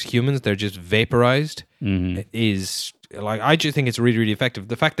affects humans, they're just vaporized, is like, I just think it's really, really effective.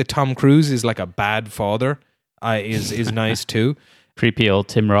 The fact that Tom Cruise is like a bad father is nice too. Creepy old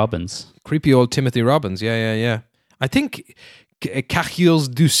Tim Robbins. Creepy old Timothy Robbins, yeah. I think Cahiers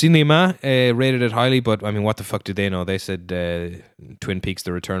du Cinéma rated it highly, but I mean, what the fuck did they know? They said Twin Peaks: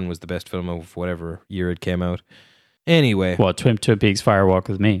 The Return was the best film of whatever year it came out. Anyway. What, Twin Peaks: Fire Walk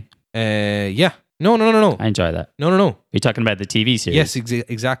with Me? Yeah. No. I enjoy that. No. You're talking about the TV series? Yes,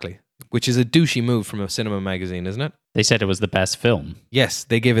 exactly. Which is a douchey move from a cinema magazine, isn't it? They said it was the best film. Yes,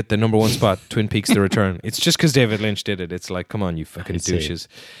 they gave it the number one spot, Twin Peaks: The Return. It's just because David Lynch did it. It's like, come on, you fucking douches.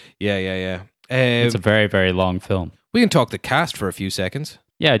 Yeah. It's a very, very long film. We can talk the cast for a few seconds.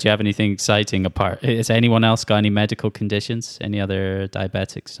 Yeah, do you have anything exciting apart? Has anyone else got any medical conditions? Any other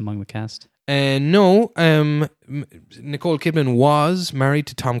diabetics among the cast? No. Nicole Kidman was married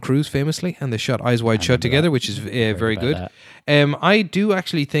to Tom Cruise famously, and they shot Eyes Wide Shut together, which is very good. I do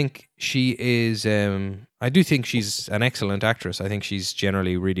actually think she is... I do think she's an excellent actress. I think she's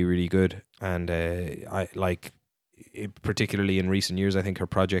generally really, really good. And I like, particularly in recent years, I think her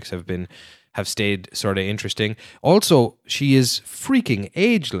projects have stayed sort of interesting. Also, she is freaking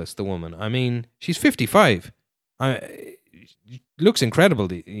ageless, the woman. I mean, she's 55. Looks incredible.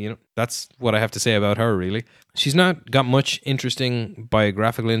 That's what I have to say about her, really. She's not got much interesting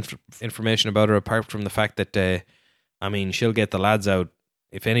biographical information about her, apart from the fact that, she'll get the lads out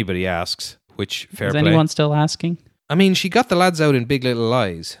if anybody asks, which fair play. Is anyone still asking? I mean, she got the lads out in Big Little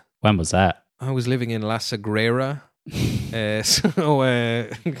Lies. When was that? I was living in La Sagrera. So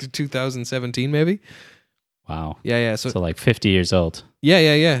 2017 maybe. Wow. Yeah. So like 50 years old. Yeah.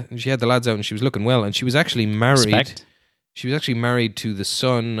 And she had the lads out and she was looking well. And she was actually married. Respect. She was actually married to the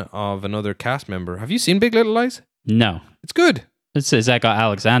son of another cast member. Have you seen Big Little Lies? No. It's good. Is that got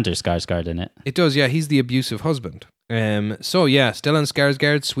Alexander Skarsgård in it? It does, yeah. He's the abusive husband. So yeah, Stellan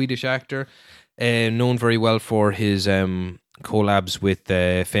Skarsgård, Swedish actor, known very well for his collabs with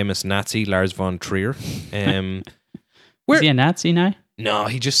famous Nazi Lars von Trier. Is he a Nazi now? No,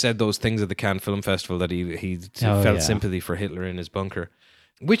 he just said those things at the Cannes Film Festival that he felt sympathy for Hitler in his bunker.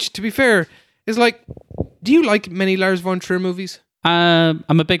 Which, to be fair, is like, do you like many Lars von Trier movies? I'm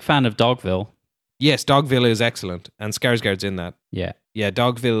a big fan of Dogville. Yes, Dogville is excellent, and Skarsgård's in that. Yeah. Yeah,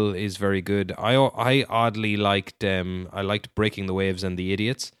 Dogville is very good. I oddly liked Breaking the Waves and The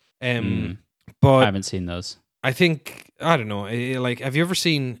Idiots. But I haven't seen those. I think, I don't know, like, have you ever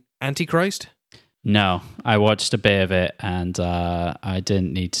seen Antichrist? No, I watched a bit of it and I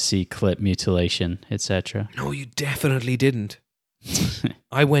didn't need to see clip mutilation, etc. No, you definitely didn't.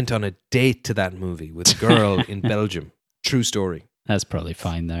 I went on a date to that movie with a girl in Belgium. True story. That's probably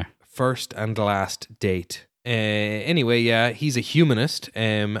fine there. First and last date. Anyway, yeah, he's a humanist,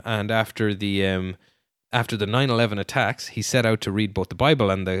 and after the 9/11 attacks, he set out to read both the Bible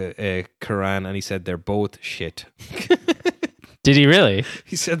and the Quran, and he said they're both shit. Did he really?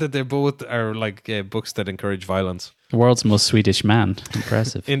 He said that they both are like books that encourage violence. The world's most Swedish man.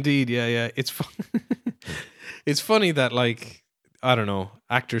 Impressive. Indeed, yeah. It's it's funny that, like, I don't know,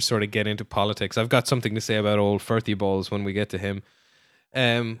 actors sort of get into politics. I've got something to say about old Firthy Balls when we get to him.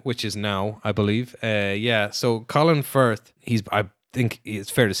 Which is now, I believe. So Colin Firth, I think it's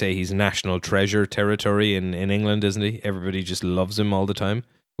fair to say he's national treasure territory in England, isn't he? Everybody just loves him all the time.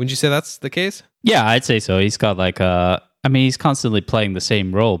 Wouldn't you say that's the case? Yeah, I'd say so. He's got like he's constantly playing the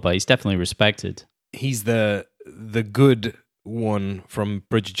same role, but he's definitely respected. He's the good one from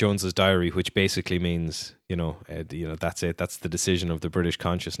Bridget Jones's Diary, which basically means, that's it. That's the decision of the British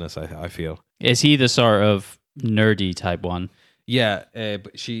consciousness, I feel. Is he the sort of nerdy type one? Yeah,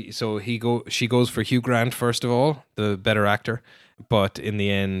 but she goes for Hugh Grant first of all, the better actor, but in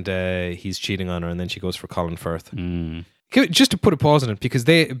the end he's cheating on her, and then she goes for Colin Firth. Just to put a pause on it,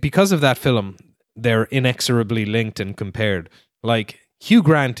 because of that film, they're inexorably linked and compared. Like, Hugh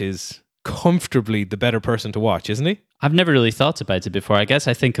Grant is comfortably the better person to watch, isn't he? I've never really thought about it before. I guess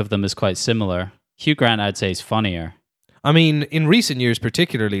I think of them as quite similar. Hugh Grant, I'd say, is funnier. I mean, in recent years,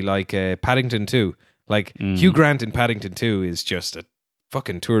 particularly, like Paddington 2. Like, Hugh Grant in Paddington 2 is just a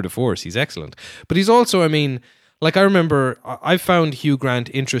fucking tour de force. He's excellent. But he's also, I mean, like, I remember I found Hugh Grant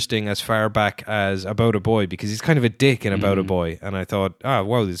interesting as far back as About a Boy, because he's kind of a dick in About a Boy. And I thought,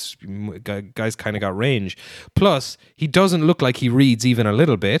 wow, this guy's kind of got range. Plus, he doesn't look like he reads even a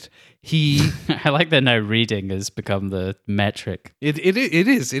little bit. I like that now reading has become the metric. It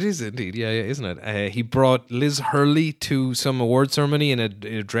is indeed, yeah, isn't it? He brought Liz Hurley to some award ceremony in a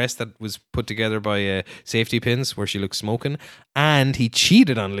dress that was put together by safety pins where she looked smoking, and he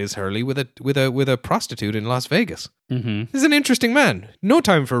cheated on Liz Hurley with a prostitute in Las Vegas. Mm-hmm. He's an interesting man. No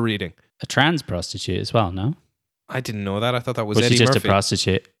time for reading. A trans prostitute as well, no? I didn't know that. I thought that was Well, Eddie she's just Murphy. a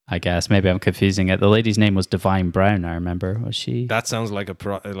prostitute, I guess. Maybe I'm confusing it. The lady's name was Divine Brown, I remember. Was she? That sounds like a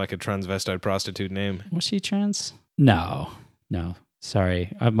transvestite prostitute name. Was she trans? No.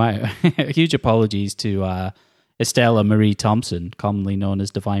 Sorry. My huge apologies to Estella Marie Thompson, commonly known as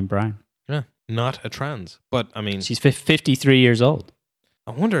Divine Brown. Yeah, not a trans. But, I mean... She's 53 years old.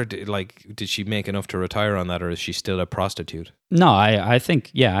 I wonder, did she make enough to retire on that, or is she still a prostitute? No, I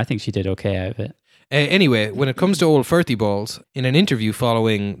think she did okay out of it. Anyway, when it comes to old Firthy Balls, in an interview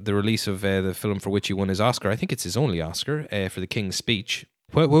following the release of the film for which he won his Oscar, I think it's his only Oscar, for The King's Speech,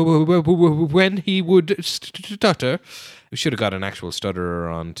 when he would stutter, we should have got an actual stutterer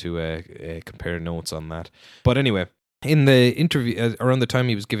on to compare notes on that. But anyway, in the interview, around the time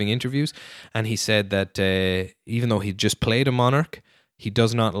he was giving interviews, and he said that even though he just played a monarch, he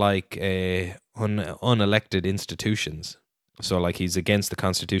does not like unelected institutions. So, like, he's against the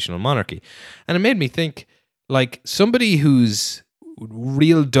constitutional monarchy. And it made me think, like, somebody who's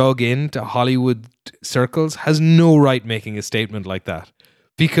real dug into Hollywood circles has no right making a statement like that.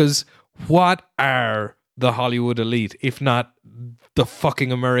 Because what are the Hollywood elite, if not the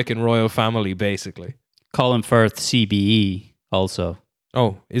fucking American royal family, basically? Colin Firth, CBE, also.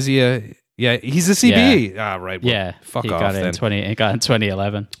 Oh, is he a... Yeah, he's a CBE. Yeah. Right. Well, yeah, fuck he off got then. He got in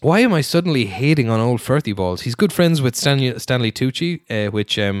 2011. Why am I suddenly hating on old Firthy Balls? He's good friends with Stanley Tucci,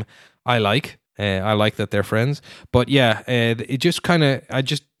 which I like. I like that they're friends. But yeah, it just kind of...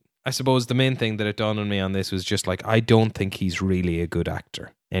 I suppose the main thing that it dawned on me on this was just like, I don't think he's really a good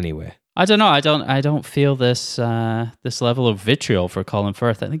actor. Anyway, I don't know. I don't feel this this level of vitriol for Colin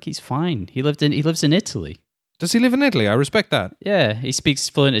Firth. I think he's fine. He lives in Italy. Does he live in Italy? I respect that. Yeah, he speaks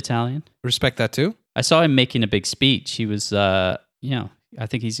fluent Italian. Respect that too. I saw him making a big speech. He was, I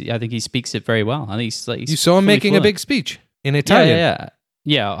think he speaks it very well. I think he's You saw him fully making a fluent. big speech in Italian.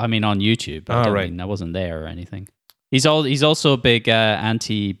 Yeah. I mean, on YouTube. I wasn't there or anything. He's also a big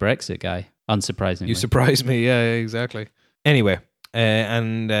anti-Brexit guy. Unsurprisingly, You surprised me. Yeah, exactly. Anyway,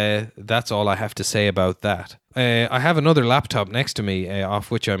 that's all I have to say about that. I have another laptop next to me,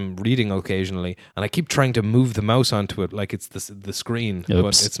 off which I'm reading occasionally, and I keep trying to move the mouse onto it like it's the screen,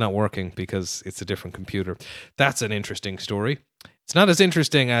 but it's not working because it's a different computer. That's an interesting story. It's not as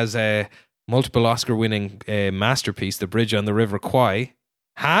interesting as a multiple Oscar-winning masterpiece, The Bridge on the River Kwai.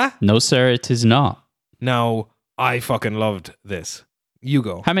 Huh? No, sir, it is not. Now, I fucking loved this. You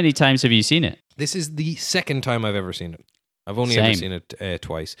go. How many times have you seen it? This is the second time I've ever seen it. I've only ever seen it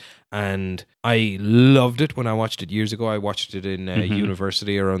twice. And I loved it when I watched it years ago. I watched it in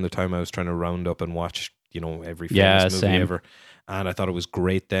university around the time I was trying to round up and watch, every famous movie ever. And I thought it was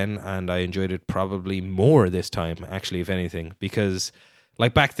great then. And I enjoyed it probably more this time, actually, if anything. Because,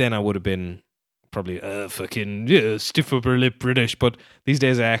 like, back then I would have been probably fucking stiff upper lip British. But these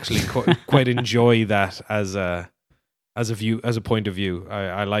days I actually quite enjoy that as a point of view.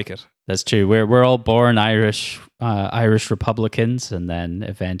 I like it. That's true. We're all born Irish Republicans, and then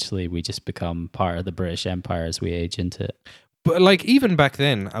eventually we just become part of the British Empire as we age into it. But like even back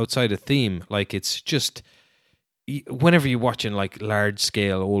then, outside of theme, like it's just whenever you're watching like large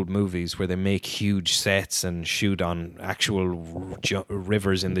scale old movies where they make huge sets and shoot on actual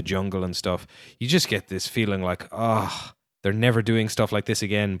rivers in the jungle and stuff, you just get this feeling like, they're never doing stuff like this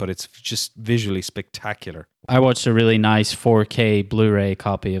again, but it's just visually spectacular. I watched a really nice 4K Blu-ray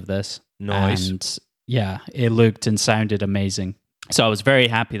copy of this. Nice. And yeah, it looked and sounded amazing. So I was very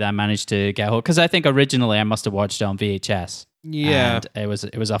happy that I managed to get hold, because I think originally I must have watched it on VHS. Yeah. And it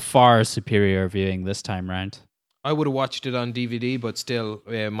was a far superior viewing this time round. I would have watched it on DVD, but still,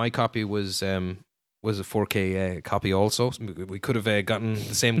 my copy was a 4K copy also. We could have gotten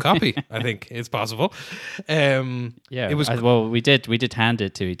the same copy. I think it's possible. It was. We did hand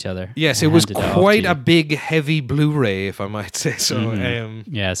it to each other. Yes, it was quite a big, heavy Blu-ray, if I might say so.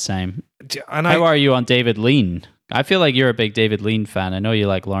 Yeah, same. And how are you on David Lean? I feel like you're a big David Lean fan. I know you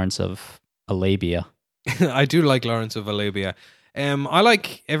like Lawrence of Arabia. I do like Lawrence of Arabia. I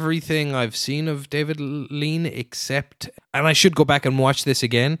like everything I've seen of David Lean except, and I should go back and watch this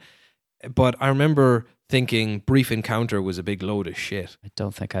again, but I remember thinking Brief Encounter was a big load of shit. I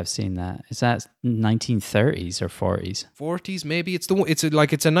don't think I've seen that. Is that 1930s or 40s? 40s maybe. It's a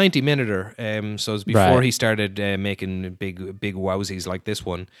 90-minuter. So it's before he started making big wowsies like this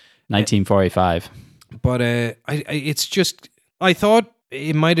one. 1945. But it's just, I thought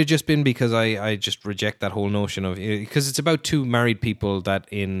it might have just been because I just reject that whole notion of, because it's about two married people that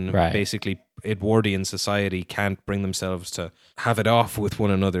in basically Edwardian society can't bring themselves to have it off with one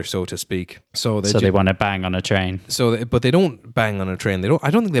another, so to speak. So they want to bang on a train. But they don't bang on a train.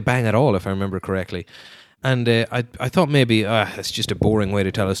 I don't think they bang at all, if I remember correctly. And I thought maybe it's just a boring way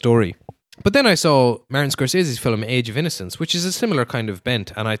to tell a story. But then I saw Martin Scorsese's film Age of Innocence, which is a similar kind of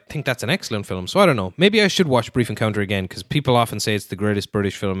bent, and I think that's an excellent film. So I don't know. Maybe I should watch Brief Encounter again, because people often say it's the greatest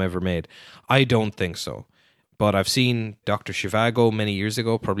British film ever made. I don't think so. But I've seen Dr. Zhivago many years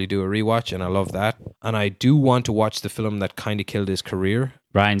ago, probably do a rewatch, and I love that. And I do want to watch the film that kind of killed his career.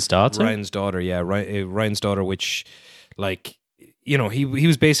 Ryan's Daughter? Ryan's Daughter, yeah. Ryan's Daughter, which, like, he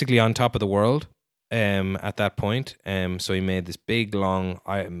was basically on top of the world. At that point, so he made this big, long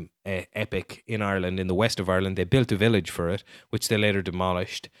epic in Ireland, in the west of Ireland. They built a village for it, which they later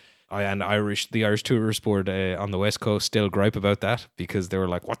demolished. The Irish Tourist Board on the West Coast still gripe about that, because they were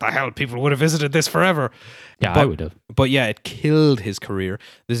like, what the hell, people would have visited this forever. Yeah, I would have. But yeah, it killed his career.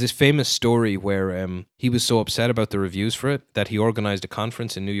 There's this famous story where he was so upset about the reviews for it that he organized a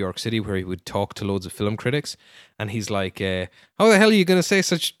conference in New York City where he would talk to loads of film critics, and he's like, how the hell are you going to say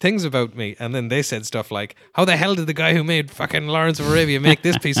such things about me? And then they said stuff like, how the hell did the guy who made fucking Lawrence of Arabia make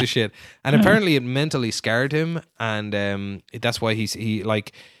this piece of shit? And apparently it mentally scarred him, and that's why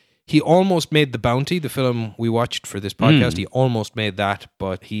he almost made The Bounty, the film we watched for this podcast. He almost made that,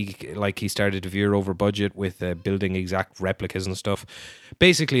 but he started to veer over budget with building exact replicas and stuff.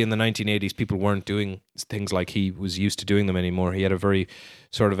 Basically, in the 1980s, people weren't doing things like he was used to doing them anymore. He had a very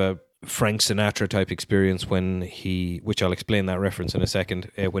sort of a Frank Sinatra type experience which I'll explain that reference in a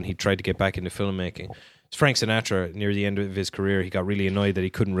second, when he tried to get back into filmmaking. Frank Sinatra, near the end of his career, he got really annoyed that he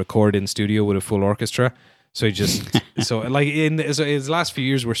couldn't record in studio with a full orchestra. So he just his last few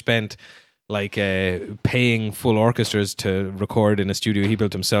years were spent like paying full orchestras to record in a studio he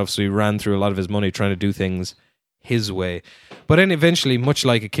built himself. So he ran through a lot of his money trying to do things his way. But then eventually, much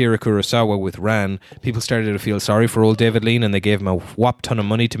like Akira Kurosawa with Ran, people started to feel sorry for old David Lean, and they gave him a whop ton of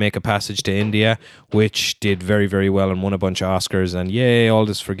money to make A Passage to India, which did very, very well and won a bunch of Oscars, and yay, all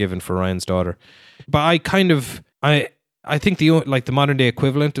is forgiven for Ryan's daughter. But I think the modern day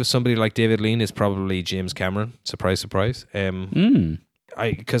equivalent of somebody like David Lean is probably James Cameron. Surprise, surprise.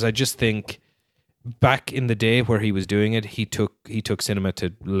 Because I just think back in the day where he was doing it, he took cinema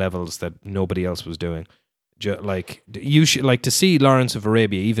to levels that nobody else was doing. You should like to see Lawrence of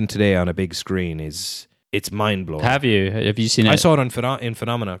Arabia even today on a big screen. It's mind blowing. Have you seen it? I saw it in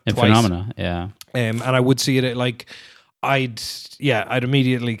Phenomena twice. Phenomena, yeah. And I would see it like I'd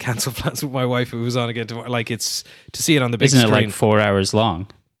immediately cancel plans with my wife if it was on again tomorrow. Like it's to see it on the big screen. Isn't it like 4 hours long?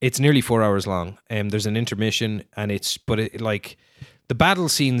 It's nearly 4 hours long. There's an intermission, and the battle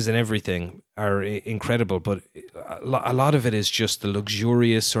scenes and everything are incredible, but a lot of it is just the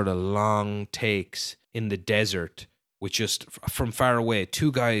luxurious sort of long takes in the desert, with just from far away,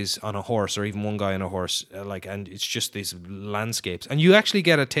 two guys on a horse, or even one guy on a horse, and it's just these landscapes. And you actually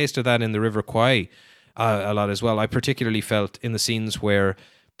get a taste of that in the River Kwai a lot as well. I particularly felt in the scenes where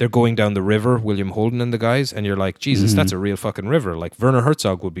they're going down the river, William Holden and the guys, and you're like, Jesus, that's a real fucking river. Like Werner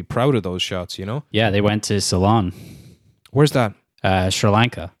Herzog would be proud of those shots, you know? Yeah, they went to Ceylon. Where's that? Sri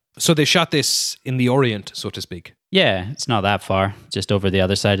Lanka. So they shot this in the Orient, so to speak. Yeah, it's not that far, just over the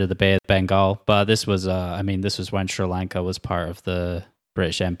other side of the Bay of Bengal. But this was, this was when Sri Lanka was part of the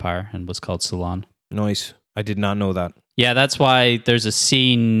British Empire and was called Ceylon. Nice. I did not know that. Yeah, that's why there's a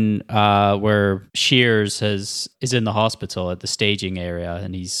scene where Shears is in the hospital at the staging area,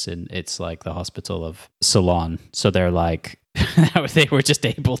 and it's like the hospital of Ceylon. So they're like, they were just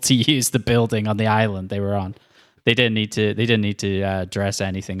able to use the building on the island they were on. They didn't need to dress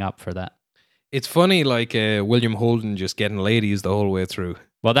anything up for that. It's funny, like William Holden just getting ladies the whole way through.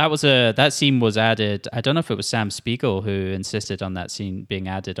 Well, that scene was added. I don't know if it was Sam Spiegel who insisted on that scene being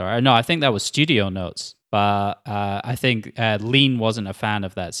added, or no, I think that was studio notes. But I think Lean wasn't a fan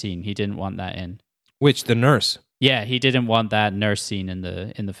of that scene. He didn't want that in. Which, the nurse? Yeah, he didn't want that nurse scene in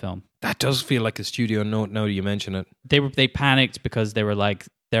the film. That does feel like a studio note now that you mention it. They panicked because they were like,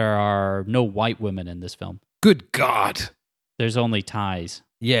 there are no white women in this film. Good God. There's only Thais.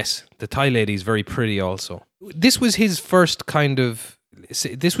 Yes, the Thai lady's very pretty also. This was his first picture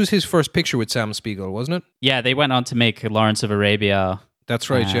with Sam Spiegel, wasn't it? Yeah, they went on to make Lawrence of Arabia. That's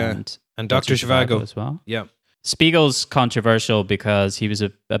right, and Dr. Zhivago as well. Yeah. Spiegel's controversial because he was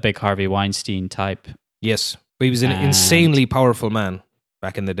a big Harvey Weinstein type. Yes, but he was an insanely powerful man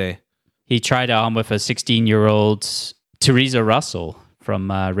back in the day. He tried it on with a 16-year-old Teresa Russell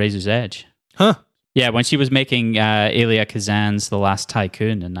from Razor's Edge. Huh. Yeah, when she was making Elia Kazan's The Last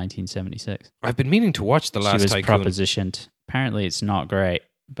Tycoon in 1976. I've been meaning to watch The Last Tycoon. She was propositioned. Apparently it's not great,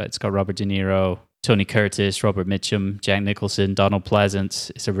 but it's got Robert De Niro, Tony Curtis, Robert Mitchum, Jack Nicholson, Donald Pleasance.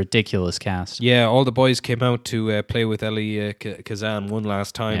 It's a ridiculous cast. Yeah, all the boys came out to play with Elia Kazan one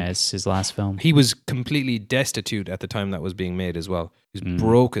last time. Yeah, it's his last film. He was completely destitute at the time that was being made as well. He was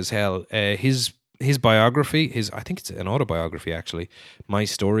broke as hell. His biography, I think it's an autobiography actually, My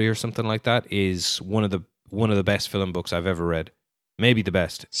Story or something like that, is one of the best film books I've ever read. Maybe the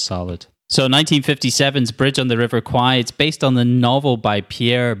best. Solid. So 1957's Bridge on the River Kwai, it's based on the novel by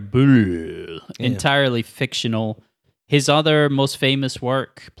Pierre Boulle, entirely fictional. His other most famous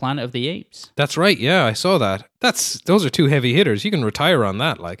work, Planet of the Apes. That's right, yeah, I saw that. Those are two heavy hitters. You can retire on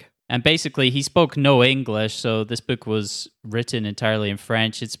that, like. And basically, he spoke no English, so this book was written entirely in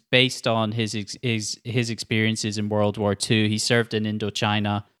French. It's based on his experiences in World War II. He served in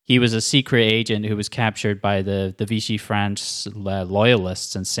Indochina. He was a secret agent who was captured by the Vichy France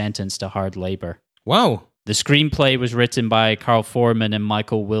loyalists and sentenced to hard labor. Wow. The screenplay was written by Carl Foreman and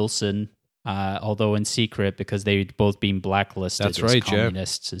Michael Wilson, although in secret because they'd both been blacklisted as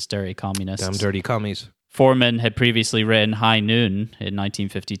communists, as dirty communists. Damn dirty commies. Foreman had previously written High Noon in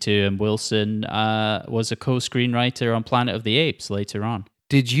 1952, and Wilson was a co-screenwriter on Planet of the Apes later on.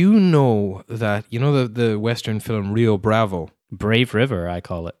 Did you know that, the Western film Rio Bravo? Brave River, I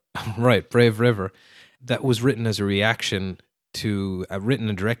call it. Right, Brave River. That was written as a reaction to, written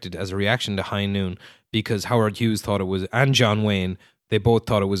and directed as a reaction to High Noon, because Howard Hughes thought it was, and John Wayne, they both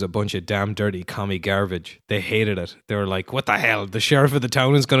thought it was a bunch of damn dirty commie garbage. They hated it. They were like, what the hell? The sheriff of the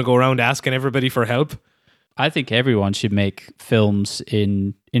town is going to go around asking everybody for help? I think everyone should make films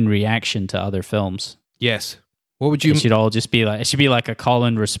in reaction to other films. Yes. What would you? It should all just be like, it should be like a call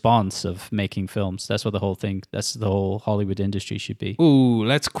and response of making films. That's what that's the whole Hollywood industry should be. Ooh,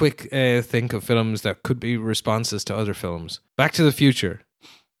 let's quick think of films that could be responses to other films. Back to the Future.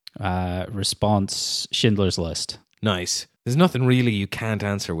 Response: Schindler's List. Nice. There's nothing really you can't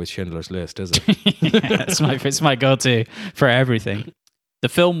answer with Schindler's List, is it? Yeah, it's my go-to for everything. The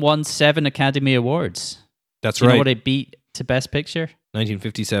film won 7 Academy Awards. That's Do you right. know what it beat to Best Picture?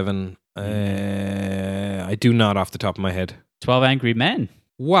 1957. I do not off the top of my head. 12 Angry Men.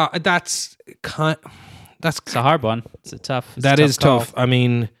 Wow, that's It's a hard one. It's a tough. that is call. tough. I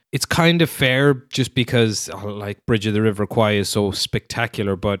mean, it's kind of fair just because like Bridge of the River Kwai is so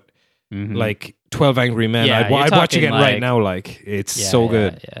spectacular, but like 12 Angry Men, Yeah, I'd you're watch talking again right like- now. Like it's Yeah, so yeah,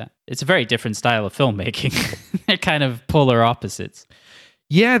 good. Yeah, it's a very different style of filmmaking. They're kind of polar opposites.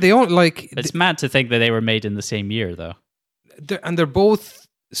 Yeah, they don't like, It's mad to think that they were made in the same year, though. they're both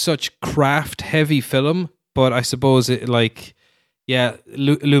such craft heavy film, but I suppose it like, yeah,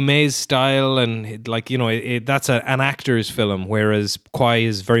 Lumet's style and like, you know, that's an actor's film, whereas Kwai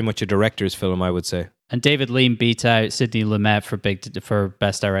is very much a director's film, I would say. And David Lean beat out Sidney Lumet for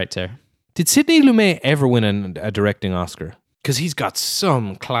Best Director. Did Sidney Lumet ever win a directing Oscar? Because he's got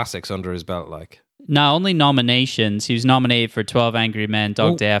some classics under his belt, like. No, only nominations. He was nominated for 12 Angry Men,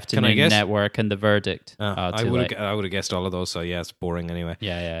 Dog Day can I Afternoon guess? Network, and The Verdict. I Too would late. have guessed all of those, so yeah, it's boring anyway.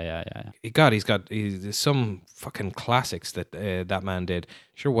 Yeah. There's some fucking classics that that man did.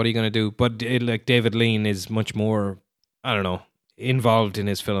 Sure, what are you going to do? But like David Lean is much more, I don't know, involved in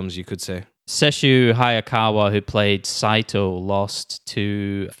his films, you could say. Sesshu Hayakawa, who played Saito, lost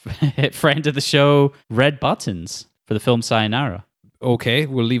to friend of the show, Red Buttons, for the film Sayonara. Okay,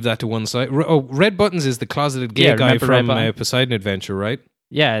 we'll leave that to one side. Red Buttons is the closeted gay Yeah, guy remember Red from Button? Poseidon Adventure, right?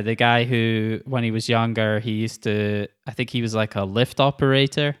 Yeah, the guy who, when he was younger, he used to, I think he was like a lift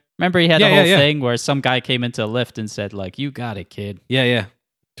operator. Remember he had a whole thing where some guy came into a lift and said like, "You got it, kid. Yeah,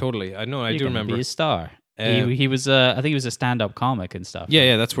 totally. I know, I You're do gonna remember. be a star." Um, He was I think he was a stand-up comic and stuff.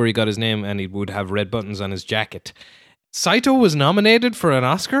 Yeah, that's where he got his name, and he would have red buttons on his jacket. Saito was nominated for an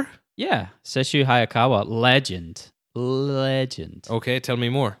Oscar? Yeah, Sesshu Hayakawa, legend. Okay, tell me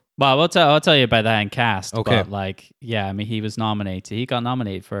more. Well, I'll tell you about that in cast. Okay. But like, yeah, I mean, he was nominated. He got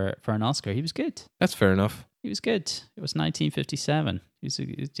nominated for an Oscar. He was good. That's fair enough. He was good. It was 1957.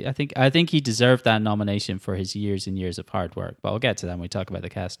 I think he deserved that nomination for his years and years of hard work. But I'll get to that when we talk about the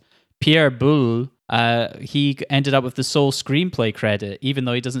cast. Pierre Boulle, he ended up with the sole screenplay credit, even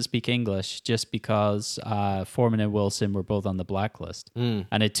though he doesn't speak English, just because Foreman and Wilson were both on the blacklist.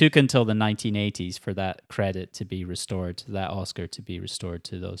 And it took until the 1980s for that credit to be restored, that Oscar to be restored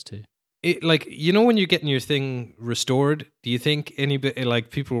to those two. Like, you know, when you're getting your thing restored, do you think like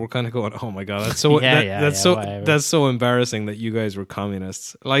people were kind of going, "Oh my god, that's so whatever. that's so embarrassing that you guys were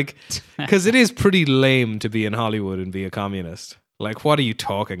communists"? Like, because it is pretty lame to be in Hollywood and be a communist. Like, what are you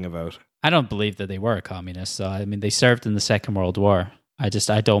talking about? I don't believe that they were communists. So I mean, they served in the Second World War. I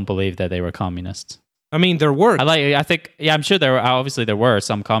don't believe that they were communists. I mean, there were. I'm sure there were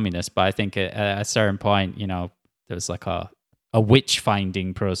some communists, but I think at a certain point, you know, there was like a witch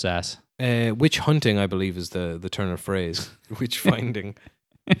finding process. Witch hunting, I believe, is the turn of phrase. Witch finding.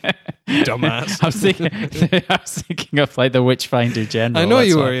 Dumbass. I was thinking of like the Witchfinder General. I know that's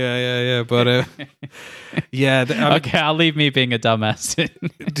you why. were, yeah. But yeah. Okay, I'll leave me being a dumbass.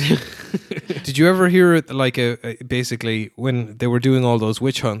 Did you ever hear it like basically when they were doing all those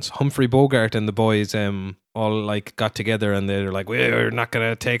witch hunts? Humphrey Bogart and the boys all like got together and they're like, "We're not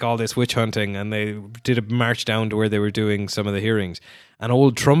gonna take all this witch hunting," and they did a march down to where they were doing some of the hearings. And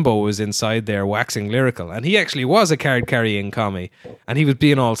old Trumbo was inside there waxing lyrical, and he actually was a card-carrying commie, and he was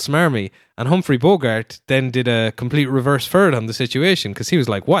being all smarmy. And Humphrey Bogart then did a complete reverse third on the situation because he was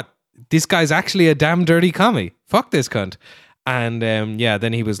like, "What? This guy's actually a damn dirty commie. Fuck this cunt." And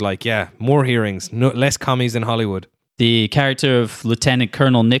then he was like, "Yeah, more hearings, less commies in Hollywood." The character of Lieutenant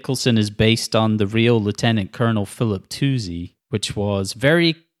Colonel Nicholson is based on the real Lieutenant Colonel Philip Toosey, which was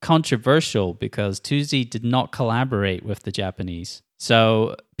very controversial because Toosey did not collaborate with the Japanese.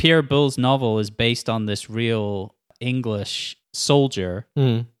 So Pierre Boulle's novel is based on this real English soldier,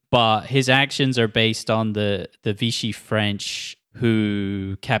 but his actions are based on the Vichy French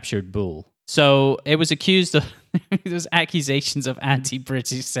who captured Bull. So it was accused of there's accusations of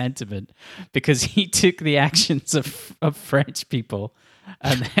anti-British sentiment because he took the actions of French people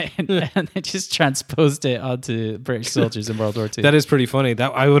and then just transposed it onto British soldiers in World War II. That is pretty funny.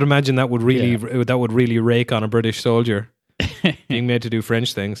 That I would imagine that would really rake on a British soldier being made to do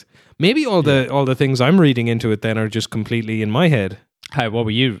French things. Maybe all the things I'm reading into it then are just completely in my head. Hi, what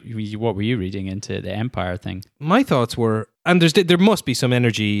were you reading into the Empire thing? My thoughts were, and there must be some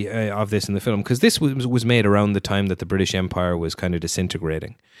energy of this in the film because this was made around the time that the British Empire was kind of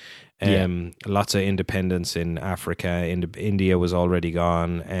disintegrating. Lots of independence in Africa. India was already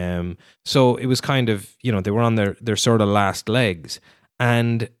gone. So it was kind of, you know, they were on their sort of last legs.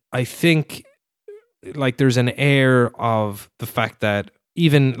 And I think like there's an air of the fact that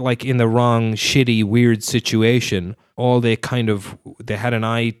even like in the wrong, shitty, weird situation, they had an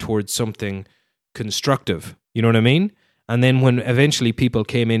eye towards something constructive. You know what I mean? And then when eventually people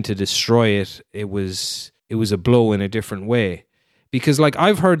came in to destroy it, it was a blow in a different way. Because like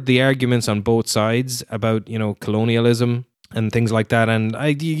I've heard the arguments on both sides about, colonialism and things like that. And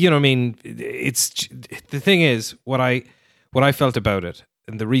it's the thing is what I felt about it,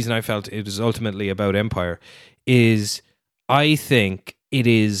 and the reason I felt it was ultimately about empire is I think it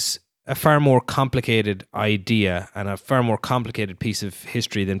is a far more complicated idea and a far more complicated piece of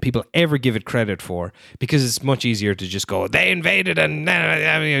history than people ever give it credit for, because it's much easier to just go, they invaded and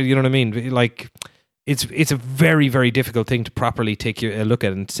you know what I mean? Like it's a very, very difficult thing to properly take a look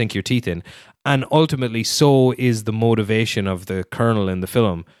at and sink your teeth in. And ultimately so is the motivation of the colonel in the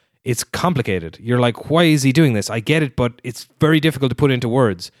film. It's complicated. You're like, why is he doing this? I get it, but it's very difficult to put into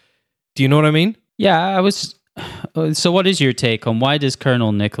words. Do you know what I mean? Yeah, So what is your take on why does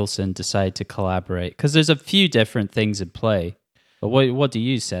Colonel Nicholson decide to collaborate? Because there's a few different things at play. But what do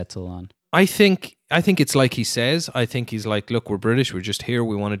you settle on? I think it's like he says. I think he's like, look, we're British. We're just here.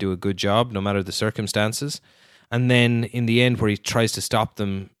 We want to do a good job no matter the circumstances. And then in the end where he tries to stop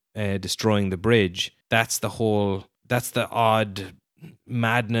them destroying the bridge, that's the odd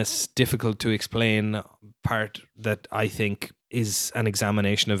madness, difficult to explain part that I think is an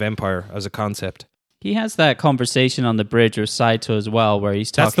examination of empire as a concept. He has that conversation on the bridge with Saito as well, where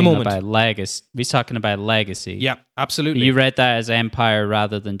he's talking about legacy. He's talking about legacy. Yeah, absolutely. You read that as empire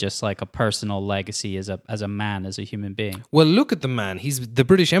rather than just like a personal legacy as a man, as a human being. Well, look at the man. He's the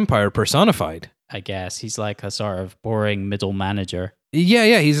British Empire personified. I guess he's like a sort of boring middle manager.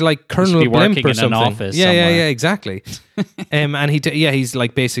 Yeah. He's like Colonel Blimp or something. An office yeah, somewhere. yeah, exactly. And he's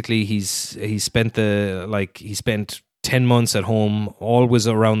like basically he spent 10 months at home, always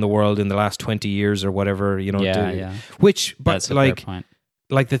around the world in the last 20 years or whatever, Yeah. Which, but that's a fair point.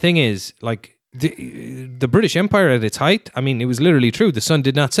 Like the thing is, like the British Empire at its height, I mean, it was literally true. The sun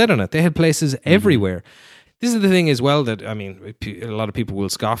did not set on it. They had places everywhere. This is the thing as well that, I mean, a lot of people will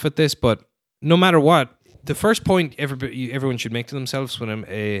scoff at this, but no matter what, the first point everyone should make to themselves when I'm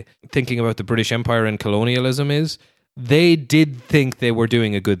thinking about the British Empire and colonialism is they did think they were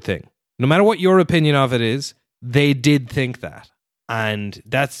doing a good thing. No matter what your opinion of it is, they did think that. And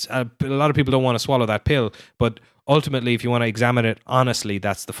that's a lot of people don't want to swallow that pill, but ultimately, if you want to examine it honestly,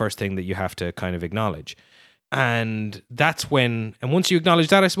 that's the first thing that you have to kind of acknowledge. And that's when, and once you acknowledge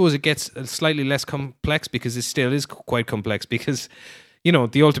that, I suppose it gets slightly less complex, because it still is quite complex, because,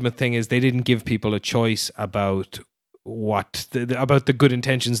 the ultimate thing is they didn't give people a choice about about the good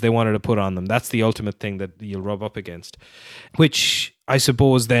intentions they wanted to put on them. That's the ultimate thing that you'll rub up against, which I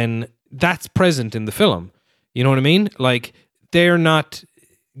suppose then that's present in the film. You know what I mean? Like, they're not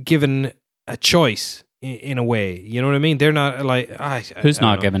given a choice in a way. You know what I mean? They're not like... Who's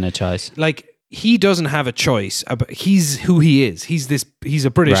not given a choice? Like, he doesn't have a choice. He's who he is. He's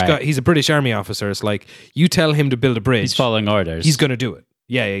a British guy. He's a British army officer. It's like, you tell him to build a bridge. He's following orders. He's going to do it.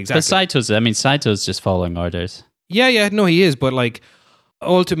 Yeah, exactly. But Saito's just following orders. Yeah, no, he is. But like,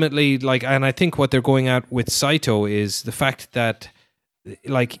 ultimately, like, and I think what they're going at with Saito is the fact that,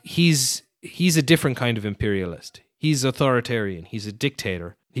 like, he's a different kind of imperialist. He's authoritarian. He's a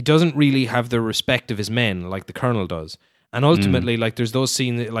dictator. He doesn't really have the respect of his men like the colonel does. And ultimately, like, there's those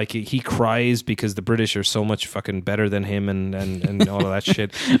scenes, like, he cries because the British are so much fucking better than him and all of that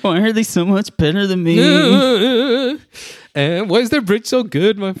shit. Why are they so much better than me? Why is their bridge so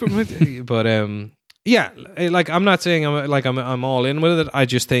good? But, yeah, like, I'm not saying I'm all in with it. I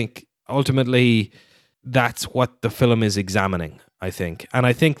just think, ultimately, that's what the film is examining, I think. And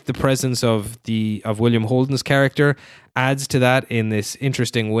I think the presence of William Holden's character adds to that in this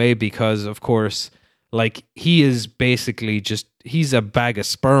interesting way, because of course, like, he is basically he's a bag of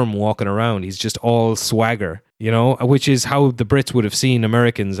sperm walking around. He's just all swagger, which is how the Brits would have seen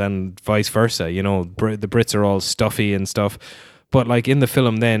Americans and vice versa. The Brits are all stuffy and stuff. But like in the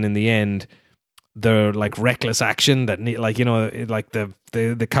film then, in the end, the like reckless action that like like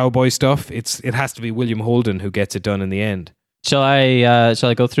the cowboy stuff, it has to be William Holden who gets it done in the end. Shall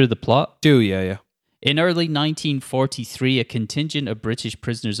I go through the plot? Yeah. In early 1943, a contingent of British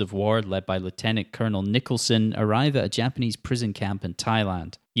prisoners of war led by Lieutenant Colonel Nicholson arrive at a Japanese prison camp in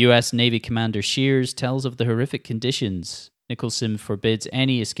Thailand. U.S. Navy Commander Shears tells of the horrific conditions. Nicholson forbids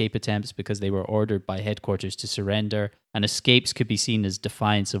any escape attempts because they were ordered by headquarters to surrender, and escapes could be seen as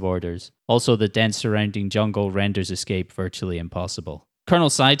defiance of orders. Also, the dense surrounding jungle renders escape virtually impossible.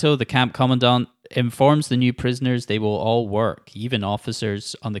 Colonel Saito, the camp commandant, informs the new prisoners they will all work, even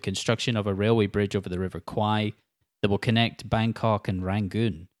officers, on the construction of a railway bridge over the River Kwai that will connect Bangkok and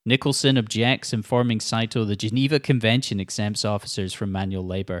Rangoon. Nicholson objects, informing Saito the Geneva Convention exempts officers from manual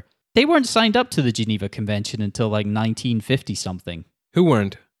labor. They weren't signed up to the Geneva Convention until like 1950 something. Who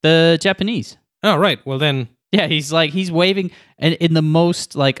weren't? The Japanese. Oh, right. Well, then... Yeah, he's waving and in the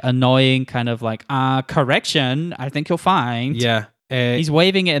most like annoying kind of like, correction, I think you'll find. Yeah. He's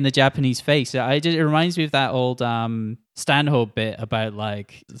waving it in the Japanese face. It reminds me of that old Stanhope bit about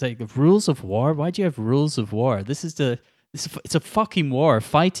like rules of war. Why do you have rules of war? It's a fucking war.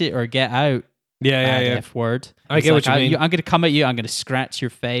 Fight it or get out. Yeah. F word. I get what you mean. I'm going to come at you. I'm going to scratch your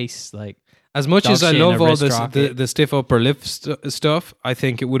face. Like, as much dog as I shit in love a all wrist this, rocket. the stiff upper lip stuff, I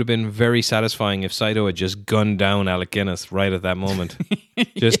think it would have been very satisfying if Saito had just gunned down Alec Guinness right at that moment.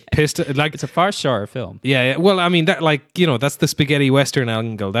 Just pissed. Like, it's a far shorter film. Yeah. Well, I mean, that, like, you know, that's the spaghetti western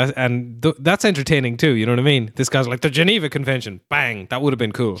angle. That's entertaining too. You know what I mean? This guy's like, the Geneva Convention. Bang. That would have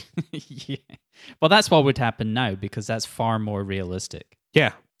been cool. Yeah. Well, that's what would happen now because that's far more realistic.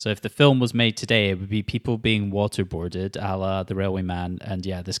 Yeah. So if the film was made today, it would be people being waterboarded, a la The Railway Man, and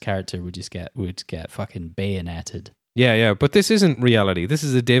yeah, this character would get fucking bayoneted. Yeah. But this isn't reality. This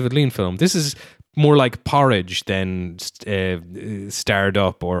is a David Lean film. This is more like Porridge than Starred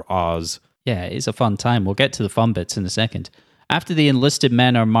Up or Oz. Yeah, it's a fun time. We'll get to the fun bits in a second. After the enlisted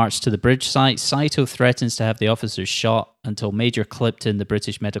men are marched to the bridge site, Saito threatens to have the officers shot until Major Clipton, the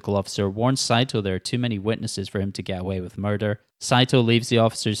British medical officer, warns Saito there are too many witnesses for him to get away with murder. Saito leaves the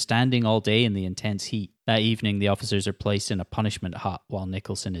officers standing all day in the intense heat. That evening, the officers are placed in a punishment hut while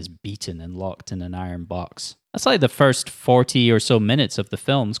Nicholson is beaten and locked in an iron box. That's like the first 40 or so minutes of the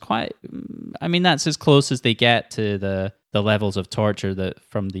film's quite... I mean, that's as close as they get to the levels of torture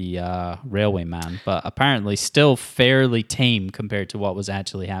from the Railway Man, but apparently still fairly tame compared to what was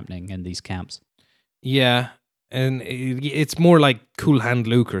actually happening in these camps. Yeah, and it's more like Cool Hand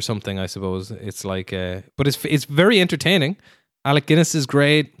Luke or something, I suppose. It's like... but it's very entertaining. Alec Guinness is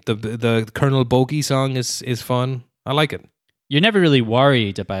great. The Colonel Bogey song is fun. I like it. You're never really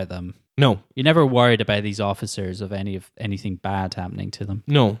worried about them. No. You're never worried about these officers of anything bad happening to them.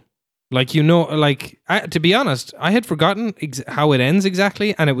 No. Like, you know, like, to be honest, I had forgotten how it ends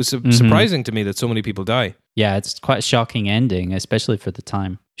exactly, and it was surprising to me that so many people die. Yeah, it's quite a shocking ending, especially for the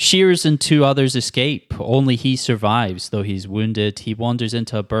time. Shears and two others escape. Only he survives, though he's wounded. He wanders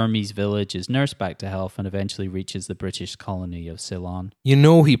into a Burmese village, is nursed back to health, and eventually reaches the British colony of Ceylon. You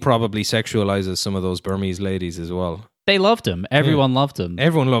know he probably sexualizes some of those Burmese ladies as well. They loved him. Everyone loved him.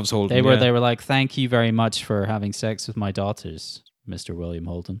 Everyone loves Holden. They were like, thank you very much for having sex with my daughters, Mr. William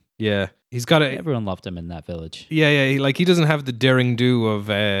Holden. Yeah. He's got everyone loved him in that village. Yeah. He doesn't have the daring do of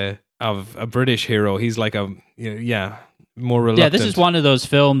a British hero. He's like more reluctant. Yeah, this is one of those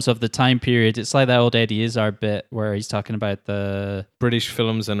films of the time period. It's like that old Eddie Izzard bit where he's talking about the British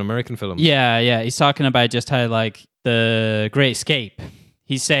films and American films. Yeah. He's talking about just how like the Great Escape.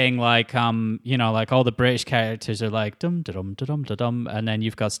 He's saying like like all the British characters are like dum dum dum dum dum, and then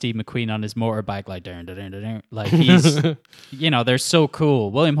you've got Steve McQueen on his motorbike like dun dun dun dun. Like he's they're so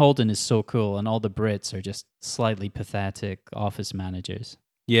cool. William Holden is so cool, and all the Brits are just slightly pathetic office managers.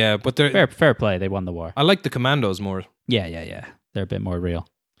 Yeah, but they're fair play. They won the war. I like the Commandos more. Yeah. They're a bit more real.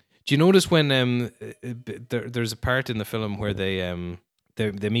 Do you notice when there's a part in the film where they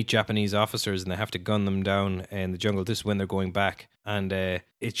meet Japanese officers and they have to gun them down in the jungle? This is when they're going back, and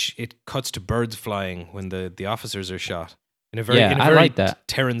it cuts to birds flying when the officers are shot in a very I like that.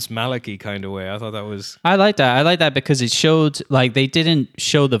 Terrence Malick-y kind of way. I thought that was... I like that because it showed, like, they didn't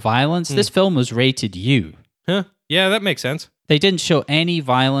show the violence. This film was rated U. Huh? Yeah, that makes sense. They didn't show any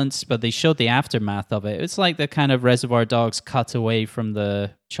violence, but they showed the aftermath of it. It's like the kind of Reservoir Dogs cut away from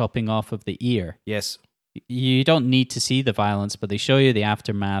the chopping off of the ear. Yes. You don't need to see the violence, but they show you the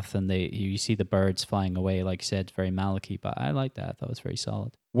aftermath, and you see the birds flying away, like you said, very Malick-y, but I like that. I thought it was very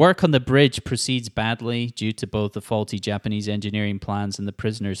solid. Work on the bridge proceeds badly due to both the faulty Japanese engineering plans and the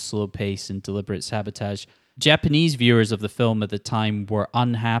prisoners' slow pace and deliberate sabotage. Japanese viewers of the film at the time were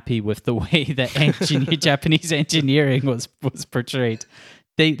unhappy with the way that Japanese engineering was portrayed.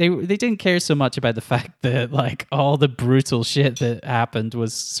 They didn't care so much about the fact that like all the brutal shit that happened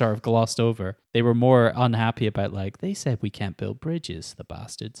was sort of glossed over. They were more unhappy about like, they said we can't build bridges, the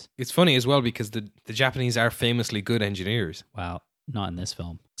bastards. It's funny as well because the Japanese are famously good engineers. Wow, not in this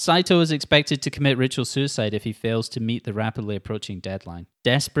film. Saito is expected to commit ritual suicide if he fails to meet the rapidly approaching deadline.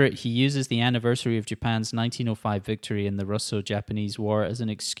 Desperate, he uses the anniversary of Japan's 1905 victory in the Russo-Japanese War as an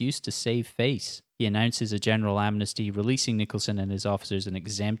excuse to save face. He announces a general amnesty, releasing Nicholson and his officers and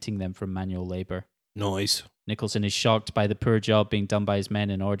exempting them from manual labor. Nice. Nicholson is shocked by the poor job being done by his men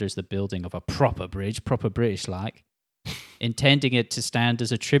and orders the building of a proper bridge, proper British-like. intending it to stand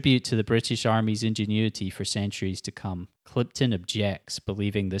as a tribute to the British Army's ingenuity for centuries to come. Clipton objects,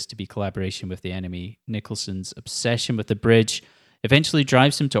 believing this to be collaboration with the enemy. Nicholson's obsession with the bridge eventually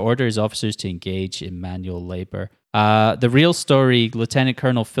drives him to order his officers to engage in manual labor. The real story, Lieutenant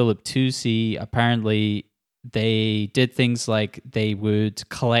Colonel Philip Toucey, apparently they did things like they would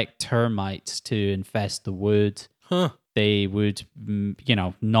collect termites to infest the wood. Huh. They would,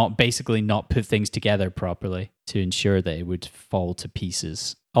 not put things together properly to ensure that it would fall to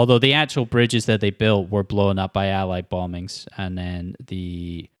pieces. Although the actual bridges that they built were blown up by Allied bombings. And then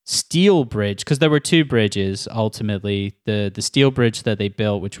the steel bridge, because there were two bridges, ultimately, the steel bridge that they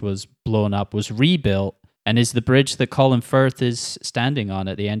built, which was blown up, was rebuilt and is the bridge that Colin Firth is standing on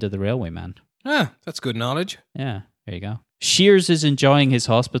at the end of The Railway Man. Ah, that's good knowledge. Yeah, there you go. Shears is enjoying his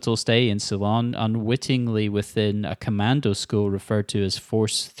hospital stay in Ceylon, unwittingly within a commando school referred to as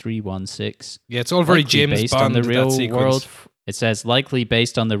Force 316. Yeah, it's all very Likely James based Bond, on the that real sequence. world. It says likely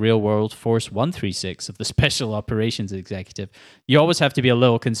based on the real world Force 136 of the Special Operations Executive. You always have to be a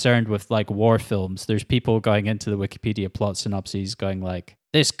little concerned with like war films. There's people going into the Wikipedia plot synopses going like,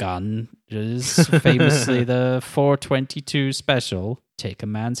 this gun is famously the 422 Special. Take a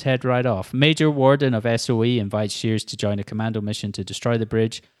man's head right off. Major Warden of SOE invites Shears to join a commando mission to destroy the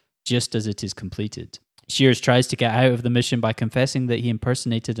bridge just as it is completed. Shears tries to get out of the mission by confessing that he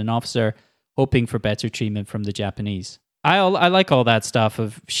impersonated an officer, hoping for better treatment from the Japanese. I like all that stuff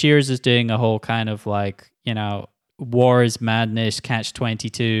of Shears is doing a whole kind of like, war is madness,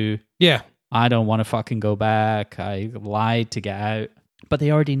 catch-22. Yeah. I don't want to fucking go back. I lied to get out. But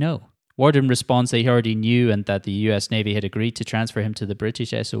they already know. Warden responds that he already knew and that the US Navy had agreed to transfer him to the British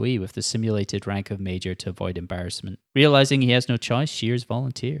SOE with the simulated rank of major to avoid embarrassment. Realizing he has no choice, Shears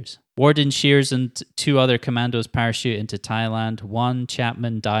volunteers. Warden, Shears, and two other commandos parachute into Thailand. One,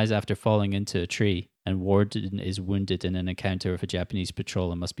 Chapman, dies after falling into a tree, and Warden is wounded in an encounter with a Japanese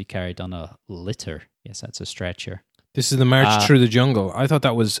patrol and must be carried on a litter. Yes, that's a stretcher. This is the march through the jungle. I thought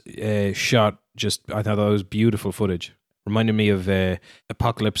that was shot I thought that was beautiful footage. Reminded me of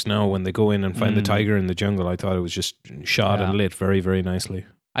Apocalypse Now when they go in and find the tiger in the jungle. I thought it was just shot and lit very, very nicely.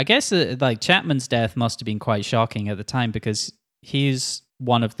 I guess Chapman's death must have been quite shocking at the time because he's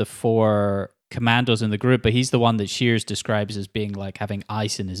one of the four commandos in the group, but he's the one that Shears describes as being like having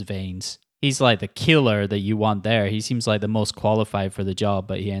ice in his veins. He's like the killer that you want there. He seems like the most qualified for the job,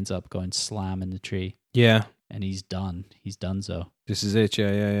 but he ends up going slam in the tree. Yeah. And he's done. He's done so. This is it,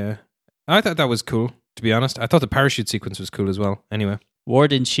 yeah. I thought that was cool, to be honest. I thought the parachute sequence was cool as well. Anyway.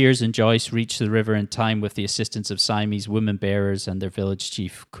 Warden, Shears, and Joyce reach the river in time with the assistance of Siamese women bearers and their village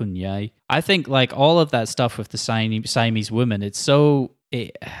chief, Kunyai. I think like all of that stuff with the Siamese women, it's so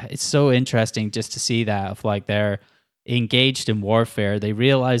interesting just to see that of like they're engaged in warfare. They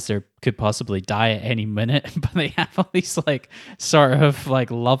realize they could possibly die at any minute, but they have all these like sort of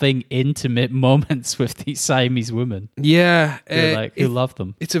like loving, intimate moments with these Siamese women. Yeah, who love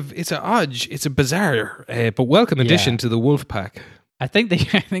them. It's a bizarre but welcome addition to the wolf pack. I think they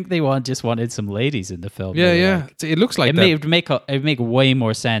just wanted some ladies in the film. Yeah. It looks like it'd make way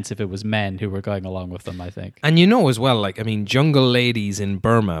more sense if it was men who were going along with them, I think. And as well, jungle ladies in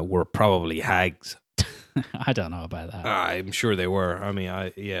Burma were probably hags. I don't know about that. I'm sure they were.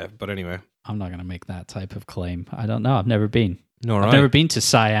 But anyway. I'm not going to make that type of claim. I don't know. I've never been. I've never been to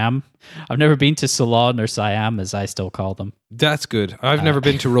Siam. I've never been to Ceylon or Siam, as I still call them. That's good. I've never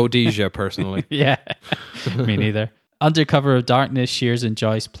been to Rhodesia, personally. Yeah, me neither. Under cover of darkness, Shears and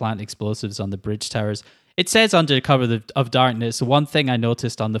Joyce plant explosives on the bridge towers. It says under cover of darkness. One thing I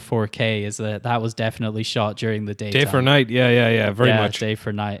noticed on the 4K is that was definitely shot during the daytime. Day for night, yeah, very much. Day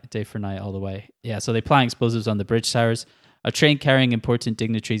for night all the way. Yeah, so they plant explosives on the bridge towers. A train carrying important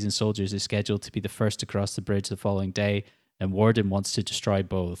dignitaries and soldiers is scheduled to be the first to cross the bridge the following day, and Warden wants to destroy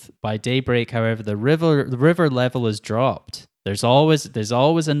both. By daybreak, however, the river level is dropped. There's always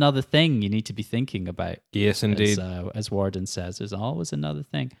another thing you need to be thinking about. Yes, indeed. As Warden says, there's always another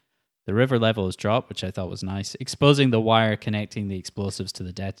thing. The river level is dropped, which I thought was nice, exposing the wire connecting the explosives to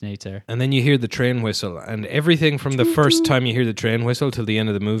the detonator. And then you hear the train whistle, and everything from the first time you hear the train whistle till the end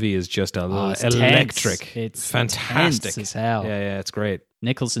of the movie is just electric. It's fantastic as hell. Yeah, it's great.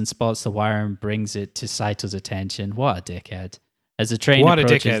 Nicholson spots the wire and brings it to Saito's attention. What a dickhead. As the train What a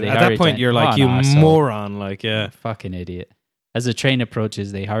approaches, dickhead. At that point, you're like, you moron. Fucking idiot. As the train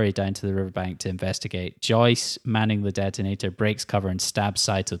approaches, they hurry down to the riverbank to investigate. Joyce, manning the detonator, breaks cover and stabs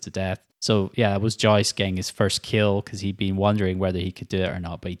Saito to death. So, yeah, it was Joyce getting his first kill because he'd been wondering whether he could do it or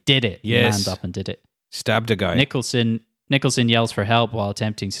not, but he did it. Yes. He manned up and did it. Stabbed a guy. Nicholson yells for help while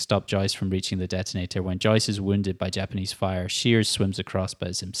attempting to stop Joyce from reaching the detonator. When Joyce is wounded by Japanese fire, Shears swims across but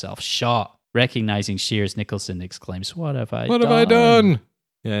is himself shot. Recognizing Shears, Nicholson exclaims, "What have I What done?" have I done?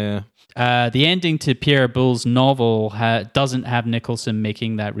 Yeah. The ending to Pierre Boull's novel doesn't have Nicholson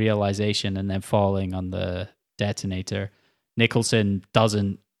making that realization and then falling on the detonator. Nicholson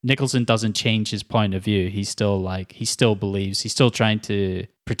doesn't change his point of view. He still believes, he's still trying to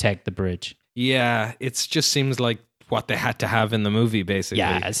protect the bridge. Yeah, it just seems like what they had to have in the movie, basically.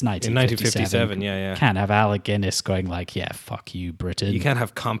 Yeah, it's 1957. In 1957, yeah. Can't have Alec Guinness going like, yeah, fuck you, Britain. You can't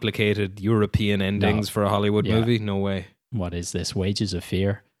have complicated European endings for a Hollywood movie. No way. What is this? Wages of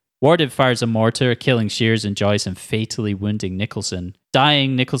Fear? Warden fires a mortar, killing Shears and Joyce and fatally wounding Nicholson.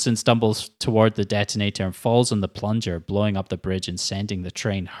 Dying, Nicholson stumbles toward the detonator and falls on the plunger, blowing up the bridge and sending the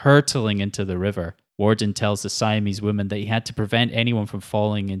train hurtling into the river. Warden tells the Siamese woman that he had to prevent anyone from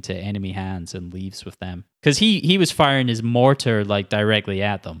falling into enemy hands and leaves with them. Because he was firing his mortar like directly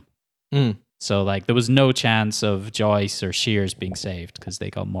at them. So like there was no chance of Joyce or Shears being saved because they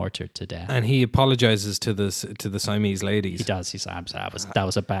got mortared to death. And he apologizes to the Siamese ladies. He does. He's like, that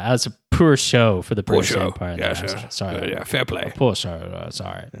was a poor show for the British Empire. Yeah, sure. Sorry. Yeah, fair play. Poor show.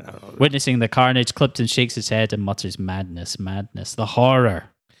 Sorry. Witnessing the carnage, Clipton shakes his head and mutters, "Madness, madness, the horror."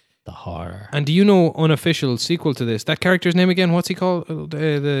 The horror. And do you know unofficial sequel to this? That character's name again? What's he called?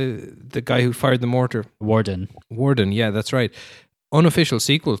 The guy who fired the mortar. Warden. Yeah, that's right. Unofficial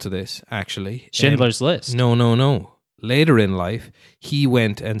sequel to this, actually. Schindler's List. No. Later in life, he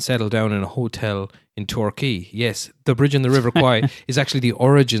went and settled down in a hotel in Torquay. Yes, The Bridge in the River Kwai is actually the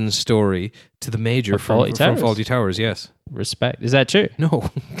origin story to the Major from Fawlty Towers. Yes. Respect. Is that true? No.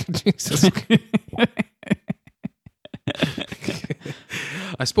 Jesus.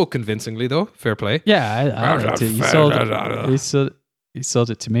 I spoke convincingly, though. Fair play. Yeah, I liked it. You sold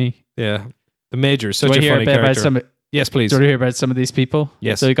it to me. Yeah. The Major is such a funny character. Yes, please. Do you want to hear about some of these people?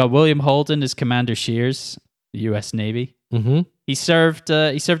 Yes. So you got William Holden as Commander Shears, the U.S. Navy. Mm-hmm. He served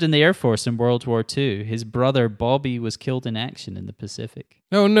in the Air Force in World War II. His brother Bobby was killed in action in the Pacific.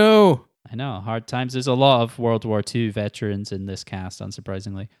 Oh no! I know, hard times. There's a lot of World War II veterans in this cast,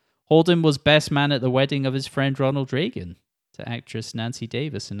 unsurprisingly. Holden was best man at the wedding of his friend Ronald Reagan to actress Nancy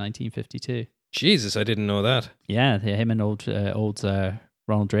Davis in 1952. Jesus, I didn't know that. Yeah, him and old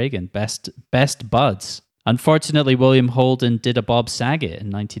Ronald Reagan, best buds. Unfortunately, William Holden did a Bob Saget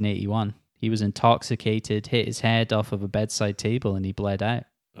in 1981. He was intoxicated, hit his head off of a bedside table, and he bled out.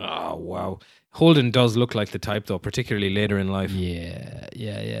 Oh, wow. Holden does look like the type, though, particularly later in life.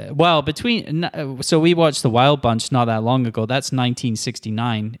 Yeah. Well, so we watched The Wild Bunch not that long ago. That's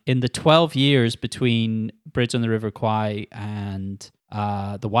 1969. In the 12 years between Bridge on the River Kwai and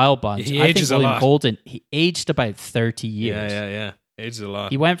The Wild Bunch, I think William Holden, he aged about 30 years. Yeah. Aged a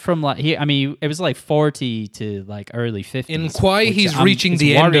lot. He went from it was like 40 to like early 50s. In Kwai, he's reaching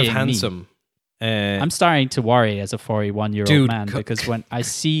the end of handsome. I'm starting to worry as a 41-year-old man because when I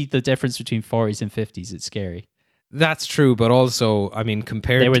see the difference between 40s and 50s, it's scary. That's true, but also, I mean,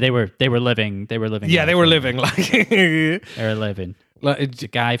 compared they were living. Yeah, they were living like they were living. Like, the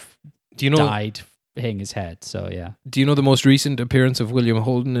guy died hitting his head. So yeah. Do you know the most recent appearance of William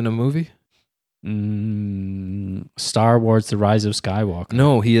Holden in a movie? Star Wars: The Rise of Skywalker.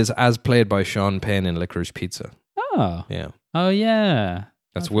 No, he is as played by Sean Penn in Licorice Pizza. Oh. Yeah. Oh yeah.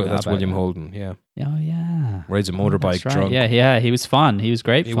 That's William Holden, yeah. Oh yeah. Rides a motorbike drunk. Yeah, he was fun. He was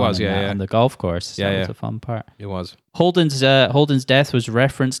great. He was, on the golf course. That was a fun part. It was. Holden's death was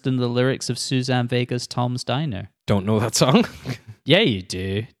referenced in the lyrics of Suzanne Vega's Tom's Diner. Don't know that song? Yeah, you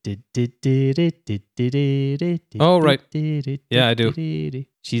do. Oh, right. Yeah, I do.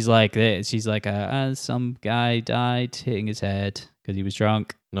 She's like this. She's like, some guy died hitting his head because he was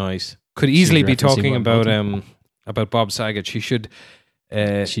drunk. Nice. Could easily be talking about Bob Saget. She should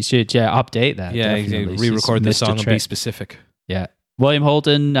update that. Yeah, re-record the song and be specific. Yeah. William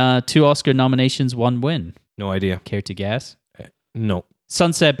Holden, 2 Oscar nominations, 1 win. No idea. Care to guess? No.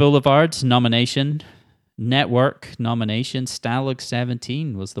 Sunset Boulevard nomination. Network nomination. Stalag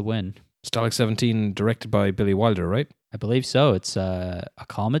 17 was the win. Stalag 17 directed by Billy Wilder, right? I believe so. It's a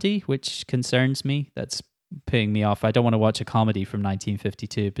comedy, which concerns me. That's putting me off. I don't want to watch a comedy from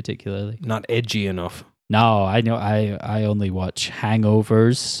 1952 particularly. Not edgy enough. No, I know. I only watch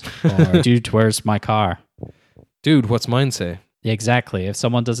Hangovers or Dude, Where's My Car? Dude, what's mine say? Exactly. If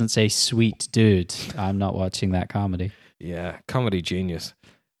someone doesn't say Sweet Dude, I'm not watching that comedy. Yeah, comedy genius.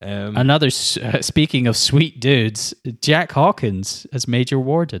 Speaking of sweet dudes, Jack Hawkins as Major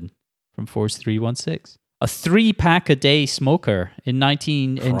Warden from Force 316. A 3-pack-a-day smoker. In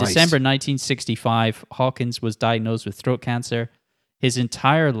December 1965, Hawkins was diagnosed with throat cancer. His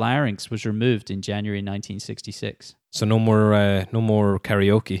entire larynx was removed in January 1966. So no more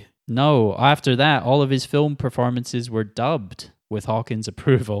karaoke. No, after that, all of his film performances were dubbed with Hawkins'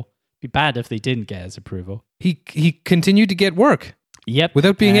 approval. Be bad if they didn't get his approval. He continued to get work Yep.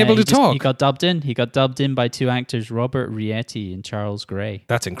 without being able to talk. He got dubbed in. He got dubbed in by two actors, Robert Rietti and Charles Gray.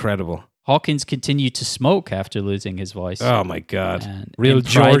 That's incredible. Hawkins continued to smoke after losing his voice. Oh my God. And Real in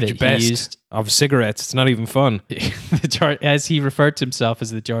private, George he Best used- of cigarettes. It's not even fun. as he referred to himself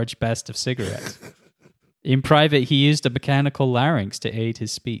as the George Best of cigarettes. In private, he used a mechanical larynx to aid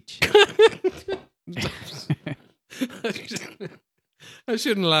his speech. I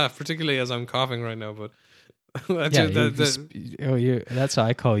shouldn't laugh, particularly as I'm coughing right now, but That's how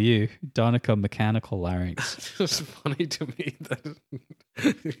I call you, Donica Mechanical Larynx. it's funny to me that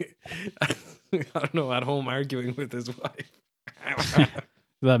I don't know, at home arguing with his wife.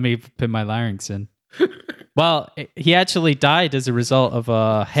 Let me put my larynx in. Well, he actually died as a result of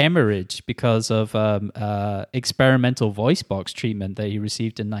a hemorrhage because of experimental voice box treatment that he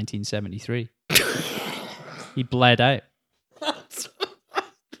received in 1973. He bled out.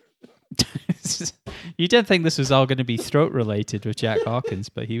 You didn't think this was all going to be throat related with Jack Hawkins,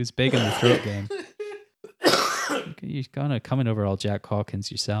 but he was big in the throat game. You're kind of coming over all Jack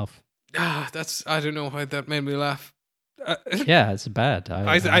Hawkins yourself. I don't know why that made me laugh. Yeah, it's bad.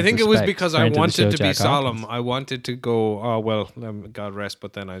 I think it was because I wanted to be Jack solemn. Hawkins. I wanted to go, oh, well, God rest,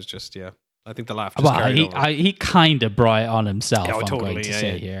 but then I was just, I think the laugh just Well, carried over. he kind of brought it on himself, Oh, I'm totally, going to yeah,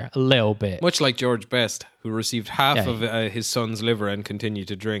 say yeah. here. A little bit. Much like George Best, who received half Yeah. of his son's liver and continued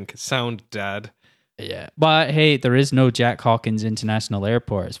to drink. Sound dad. Yeah. But hey, there is no Jack Hawkins International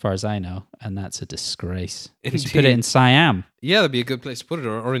Airport as far as I know, and that's a disgrace. You should put it in Siam. Yeah, that'd be a good place to put it,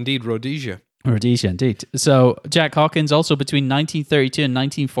 or indeed Rhodesia. Rhodesia, indeed. So Jack Hawkins also between 1932 and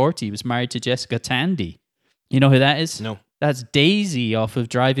 1940 was married to Jessica Tandy. You know who that is? No. That's Daisy off of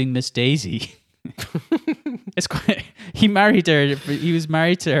Driving Miss Daisy. It's quite. He married her. He was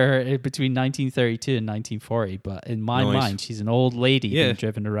married to her between 1932 and 1940. But in my Nice. mind, she's an old lady Yeah. being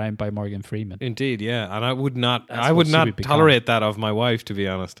driven around by Morgan Freeman. Indeed, yeah. And I would not That's I what would she not would become. tolerate that of my wife, to be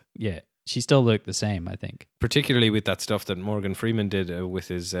honest. Yeah, she still looked the same, I think. Particularly with that stuff that Morgan Freeman did with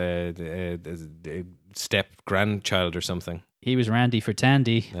his step grandchild or something. He was Randy for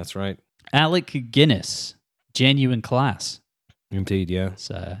Tandy. That's right. Alec Guinness, genuine class. Indeed, yeah. It's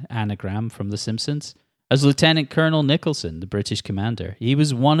an anagram from The Simpsons. As Lieutenant Colonel Nicholson, the British commander, he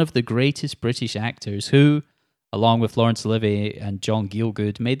was one of the greatest British actors who, along with Laurence Olivier and John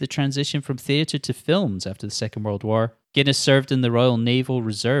Gielgud, made the transition from theatre to films after the Second World War. Guinness served in the Royal Naval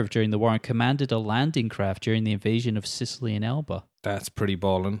Reserve during the war and commanded a landing craft during the invasion of Sicily and Elba. That's pretty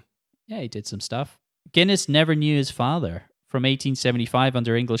ballin'. Yeah, he did some stuff. Guinness never knew his father. From 1875,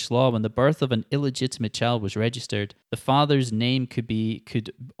 under English law, when the birth of an illegitimate child was registered, the father's name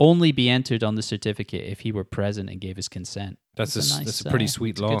could only be entered on the certificate if he were present and gave his consent. That's It's a pretty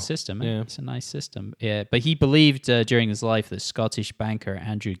sweet it's a law. good system. Yeah. It's a nice system. Yeah, but he believed during his life that Scottish banker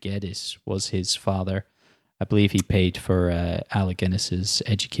Andrew Geddes was his father. I believe he paid for Alec Guinness's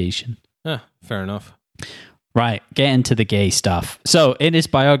education. Fair enough. Right, get into the gay stuff. So, in his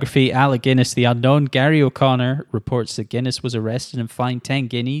biography, Alec Guinness, the unknown Gary O'Connor, reports that Guinness was arrested and fined 10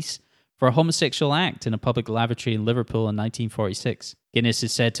 guineas for a homosexual act in a public lavatory in Liverpool in 1946. Guinness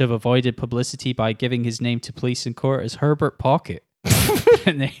is said to have avoided publicity by giving his name to police in court as Herbert Pocket.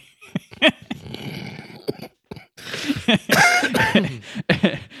 And they-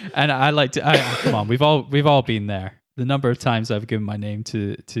 and I like to come on, we've all been there. The number of times I've given my name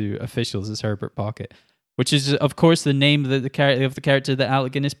to officials is Herbert Pocket, which is of course the name of the character that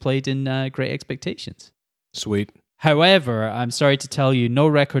Alec Guinness played in Great Expectations. Sweet. However, I'm sorry to tell you, no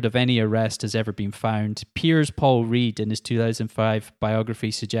record of any arrest has ever been found. Piers Paul Reed, in his 2005 biography,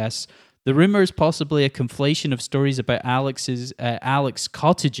 suggests the rumor is possibly a conflation of stories about Alex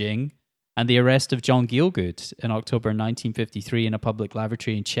cottaging and the arrest of John Gielgud in October 1953 in a public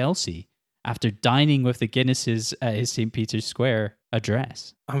lavatory in Chelsea after dining with the Guinnesses at his St. Peter's Square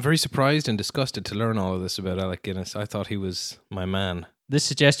address. I'm very surprised and disgusted to learn all of this about Alec Guinness. I thought he was my man. This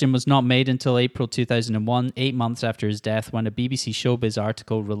suggestion was not made until April 2001, 8 months after his death, when a BBC Showbiz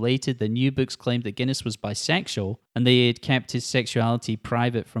article related that New Books claimed that Guinness was bisexual and they had kept his sexuality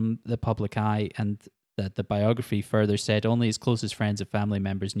private from the public eye, and that the biography further said only his closest friends and family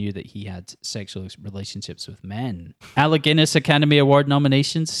members knew that he had sexual relationships with men. Alec Guinness Academy Award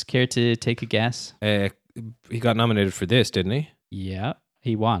nominations. Care to take a guess? He got nominated for this, didn't he? Yeah,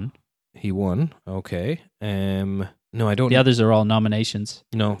 he won. He won. Okay. No, I don't. The others are all nominations.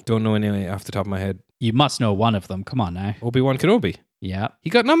 No, don't know any off the top of my head. You must know one of them. Come on now. Obi-Wan Kenobi. Yeah. He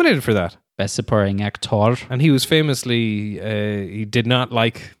got nominated for that. Best Supporting Actor. And he was famously, he did not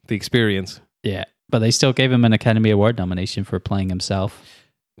like the experience. Yeah. But they still gave him an Academy Award nomination for playing himself.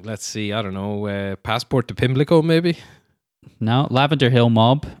 Let's see, I don't know, Passport to Pimlico, maybe? No, Lavender Hill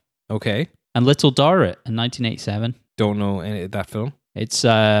Mob. Okay. And Little Dorrit in 1987. Don't know that film. It's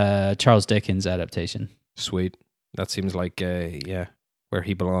Charles Dickens adaptation. Sweet. That seems like, where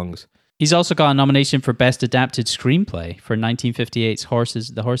he belongs. He's also got a nomination for Best Adapted Screenplay for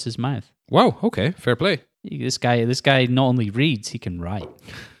 1958's The Horse's Mouth. Wow. Okay. Fair play. This guy not only reads, he can write.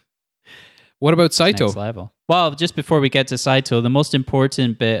 What about Saito? Next level. Well, just before we get to Saito, the most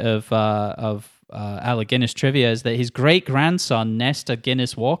important bit of Alec Guinness trivia is that his great-grandson, Nesta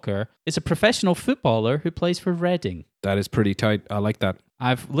Guinness Walker, is a professional footballer who plays for Reading. That is pretty tight. I like that.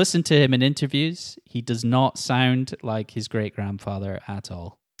 I've listened to him in interviews. He does not sound like his great-grandfather at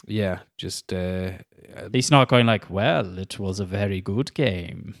all. Yeah, just He's not going like, well, it was a very good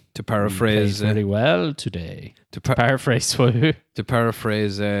game. to paraphrase very well today. to Paraphrase who? to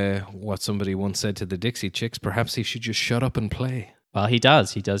paraphrase what somebody once said to the Dixie Chicks, perhaps he should just shut up and play. Well, he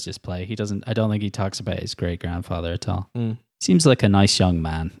does. He does just play. He doesn't. I don't think he talks about his great-grandfather at all. Mm. Seems like a nice young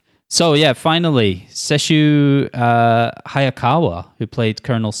man. So yeah, finally, Sesshu Hayakawa, who played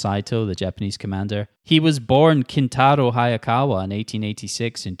Colonel Saito, the Japanese commander. He was born Kintaro Hayakawa in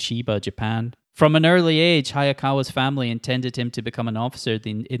 1886 in Chiba, Japan. From an early age, Hayakawa's family intended him to become an officer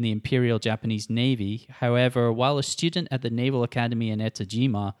in the Imperial Japanese Navy. However, while a student at the Naval Academy in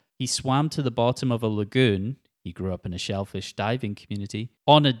Etajima, he swam to the bottom of a lagoon. He grew up in a shellfish diving community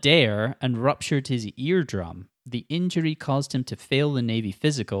on a dare and ruptured his eardrum. The injury caused him to fail the Navy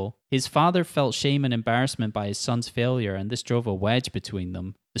physical. His father felt shame and embarrassment by his son's failure, and this drove a wedge between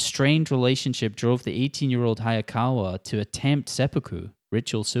them. The strained relationship drove the 18-year-old Hayakawa to attempt seppuku,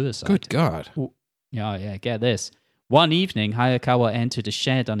 ritual suicide. Good God. Yeah, get this. One evening, Hayakawa entered a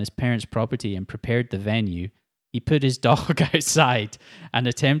shed on his parents' property and prepared the venue. He put his dog outside and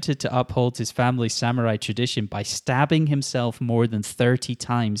attempted to uphold his family's samurai tradition by stabbing himself more than 30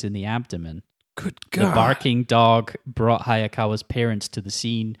 times in the abdomen. Good God. The barking dog brought Hayakawa's parents to the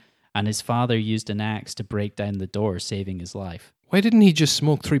scene, and his father used an axe to break down the door, saving his life. Why didn't he just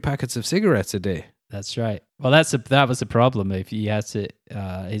smoke 3 packets of cigarettes a day? That's right. Well, that was the problem. If he had to,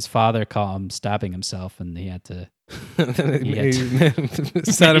 his father caught him stabbing himself, and he had to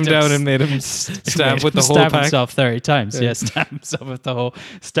sat him down and made him stab with the whole stab pack. himself 30 times. Yeah, stab himself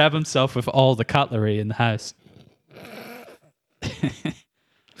with all the cutlery in the house.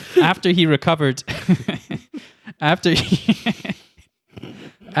 After he recovered, that's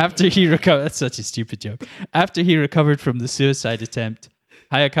such a stupid joke. After he recovered from the suicide attempt,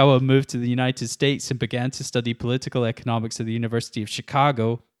 Hayakawa moved to the United States and began to study political economics at the University of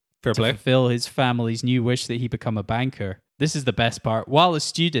Chicago Fair to play. fulfill his family's new wish that he become a banker. This is the best part. While a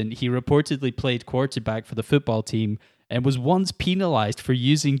student, he reportedly played quarterback for the football team and was once penalized for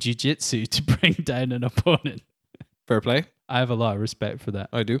using jiu-jitsu to bring down an opponent. Fair play. I have a lot of respect for that.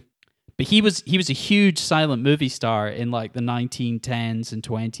 I do. But he was a huge silent movie star in like the 1910s and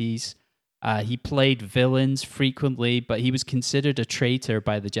 20s. He played villains frequently, but he was considered a traitor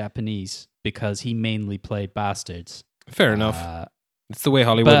by the Japanese because he mainly played bastards. Fair enough. It's the way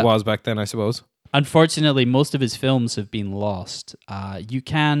Hollywood was back then, I suppose. Unfortunately, most of his films have been lost. I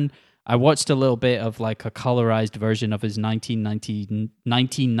watched a little bit of like a colorized version of his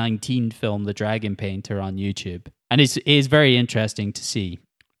 1919 film, The Dragon Painter, on YouTube. And it is very interesting to see,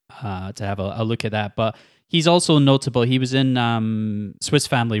 to have a look at that. But he's also notable. He was in Swiss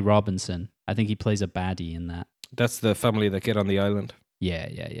Family Robinson. I think he plays a baddie in that. That's the family that get on the island.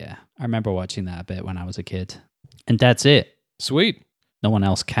 Yeah. I remember watching that a bit when I was a kid. And that's it. Sweet. No one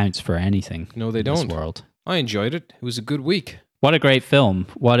else counts for anything. No, they in this don't. world. I enjoyed it. It was a good week. What a great film.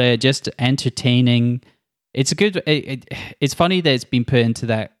 What a just entertaining. It's a good. It's funny that it's been put into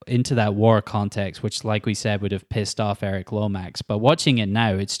that war context, which, like we said, would have pissed off Eric Lomax. But watching it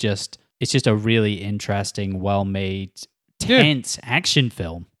now, it's just a really interesting, well-made, tense action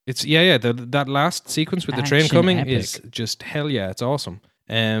film. It's that last sequence with the train Action coming epic. is just hell yeah. It's awesome.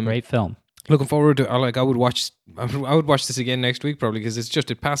 Great film. Looking forward to. I would watch this again next week probably because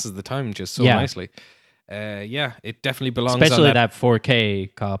it passes the time just so nicely. It definitely belongs, especially on that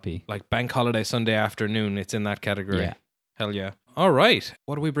 4K copy. Like Bank Holiday Sunday afternoon. It's in that category. Yeah. Hell yeah. All right.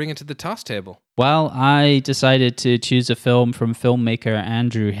 What are we bringing to the toss table? Well, I decided to choose a film from filmmaker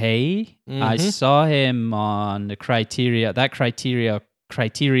Andrew Hay. Mm-hmm. I saw him on the Criterion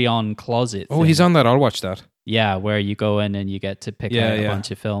Closet. Oh, thing. he's on that. I'll watch that. Yeah, where you go in and you get to pick out a bunch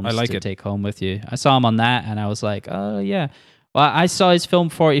of films to take home with you. I saw him on that and I was like, oh, yeah. Well, I saw his film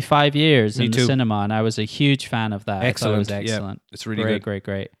 45 Years in the cinema and I was a huge fan of that. Excellent. I thought it was excellent. Yeah, it's really good.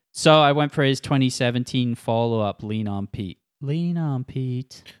 Great. So I went for his 2017 follow-up, Lean on Pete. Lean on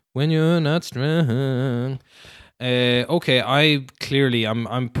Pete. When you're not strong. Okay,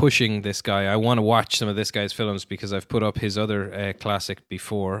 I'm pushing this guy. I want to watch some of this guy's films because I've put up his other classic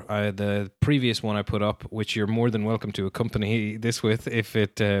before. The previous one I put up, which you're more than welcome to accompany this with if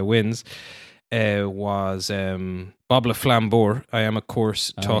it wins, was Bob Le Flambeur. I am, of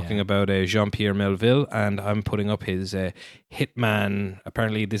course, talking about Jean-Pierre Melville, and I'm putting up his Hitman.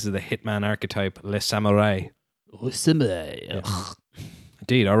 Apparently, this is the Hitman archetype, Le Samurai. Le Samurai.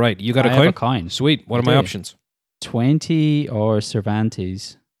 Indeed. All right, you got a I coin? have a coin. Sweet. What are my options? 20 or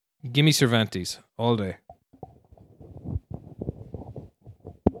Cervantes? Give me Cervantes all day.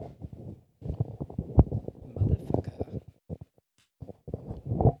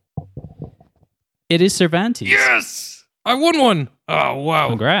 It is Cervantes. Yes! I won one! Oh, wow.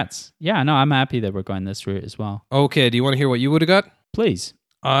 Congrats. Yeah, no, I'm happy that we're going this route as well. Okay, do you want to hear what you would have got? Please.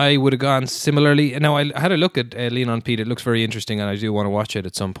 I would have gone similarly. Now, I had a look at Lean on Pete. It looks very interesting, and I do want to watch it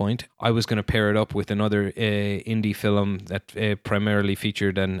at some point. I was going to pair it up with another indie film that primarily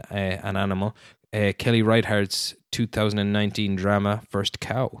featured an animal. Kelly Reichardt's 2019 drama, First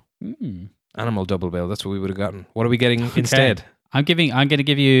Cow. Animal double bill. That's what we would have gotten. What are we getting instead?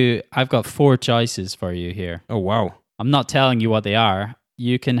 I've got 4 choices for you here. Oh, wow. I'm not telling you what they are.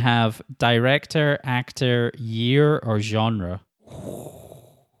 You can have director, actor, year, or genre.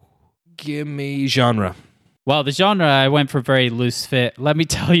 Give me genre. Well, the genre, I went for very loose fit. Let me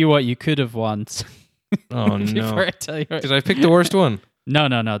tell you what you could have won. Oh, no. Before I tell you Did I pick the worst one? No,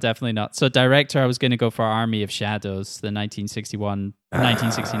 definitely not. So director, I was going to go for Army of Shadows, the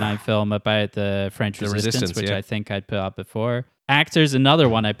 1969 film about the French Resistance, which I think I'd put up before. Actors, another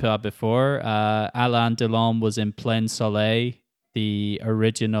one I put up before. Alain Delon was in Plein Soleil, the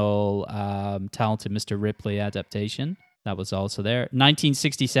original Talented Mr. Ripley adaptation. That was also there.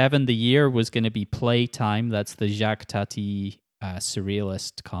 1967, the year was going to be Playtime. That's the Jacques Tati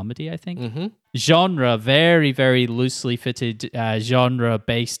surrealist comedy, I think. Mm-hmm. Genre, very, very loosely fitted genre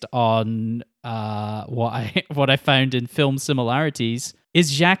based on what I found in film similarities.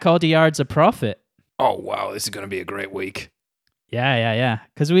 Is Jacques Audiard's A Prophet? Oh, wow. This is going to be a great week. Yeah.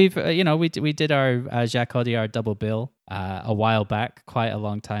 Because we've, we did our Jacques Audiard double bill a while back, quite a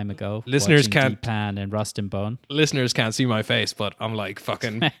long time ago. Listeners can't Pan and Rust and Bone. Listeners can't see my face, but I'm like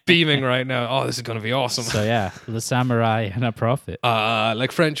fucking beaming right now. Oh, this is going to be awesome. So yeah, Le Samurai and A Prophet.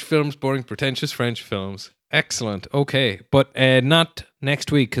 Like French films, boring, pretentious French films. Excellent. Okay, but not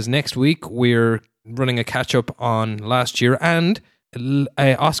next week, because next week we're running a catch up on last year and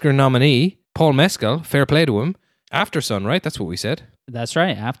Oscar nominee Paul Mescal. Fair play to him. After Sun, right? That's what we said. That's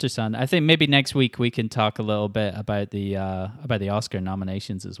right, After Sun. I think maybe next week we can talk a little bit about the Oscar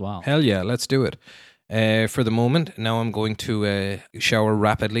nominations as well. Hell yeah, let's do it. For the moment, now I'm going to shower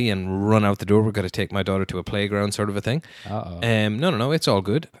rapidly and run out the door. We're going to take my daughter to a playground, sort of a thing. No, it's all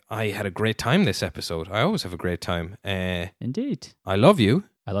good. I had a great time this episode. I always have a great time. Indeed. I love you.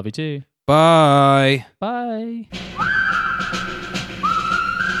 I love you too. Bye. Bye.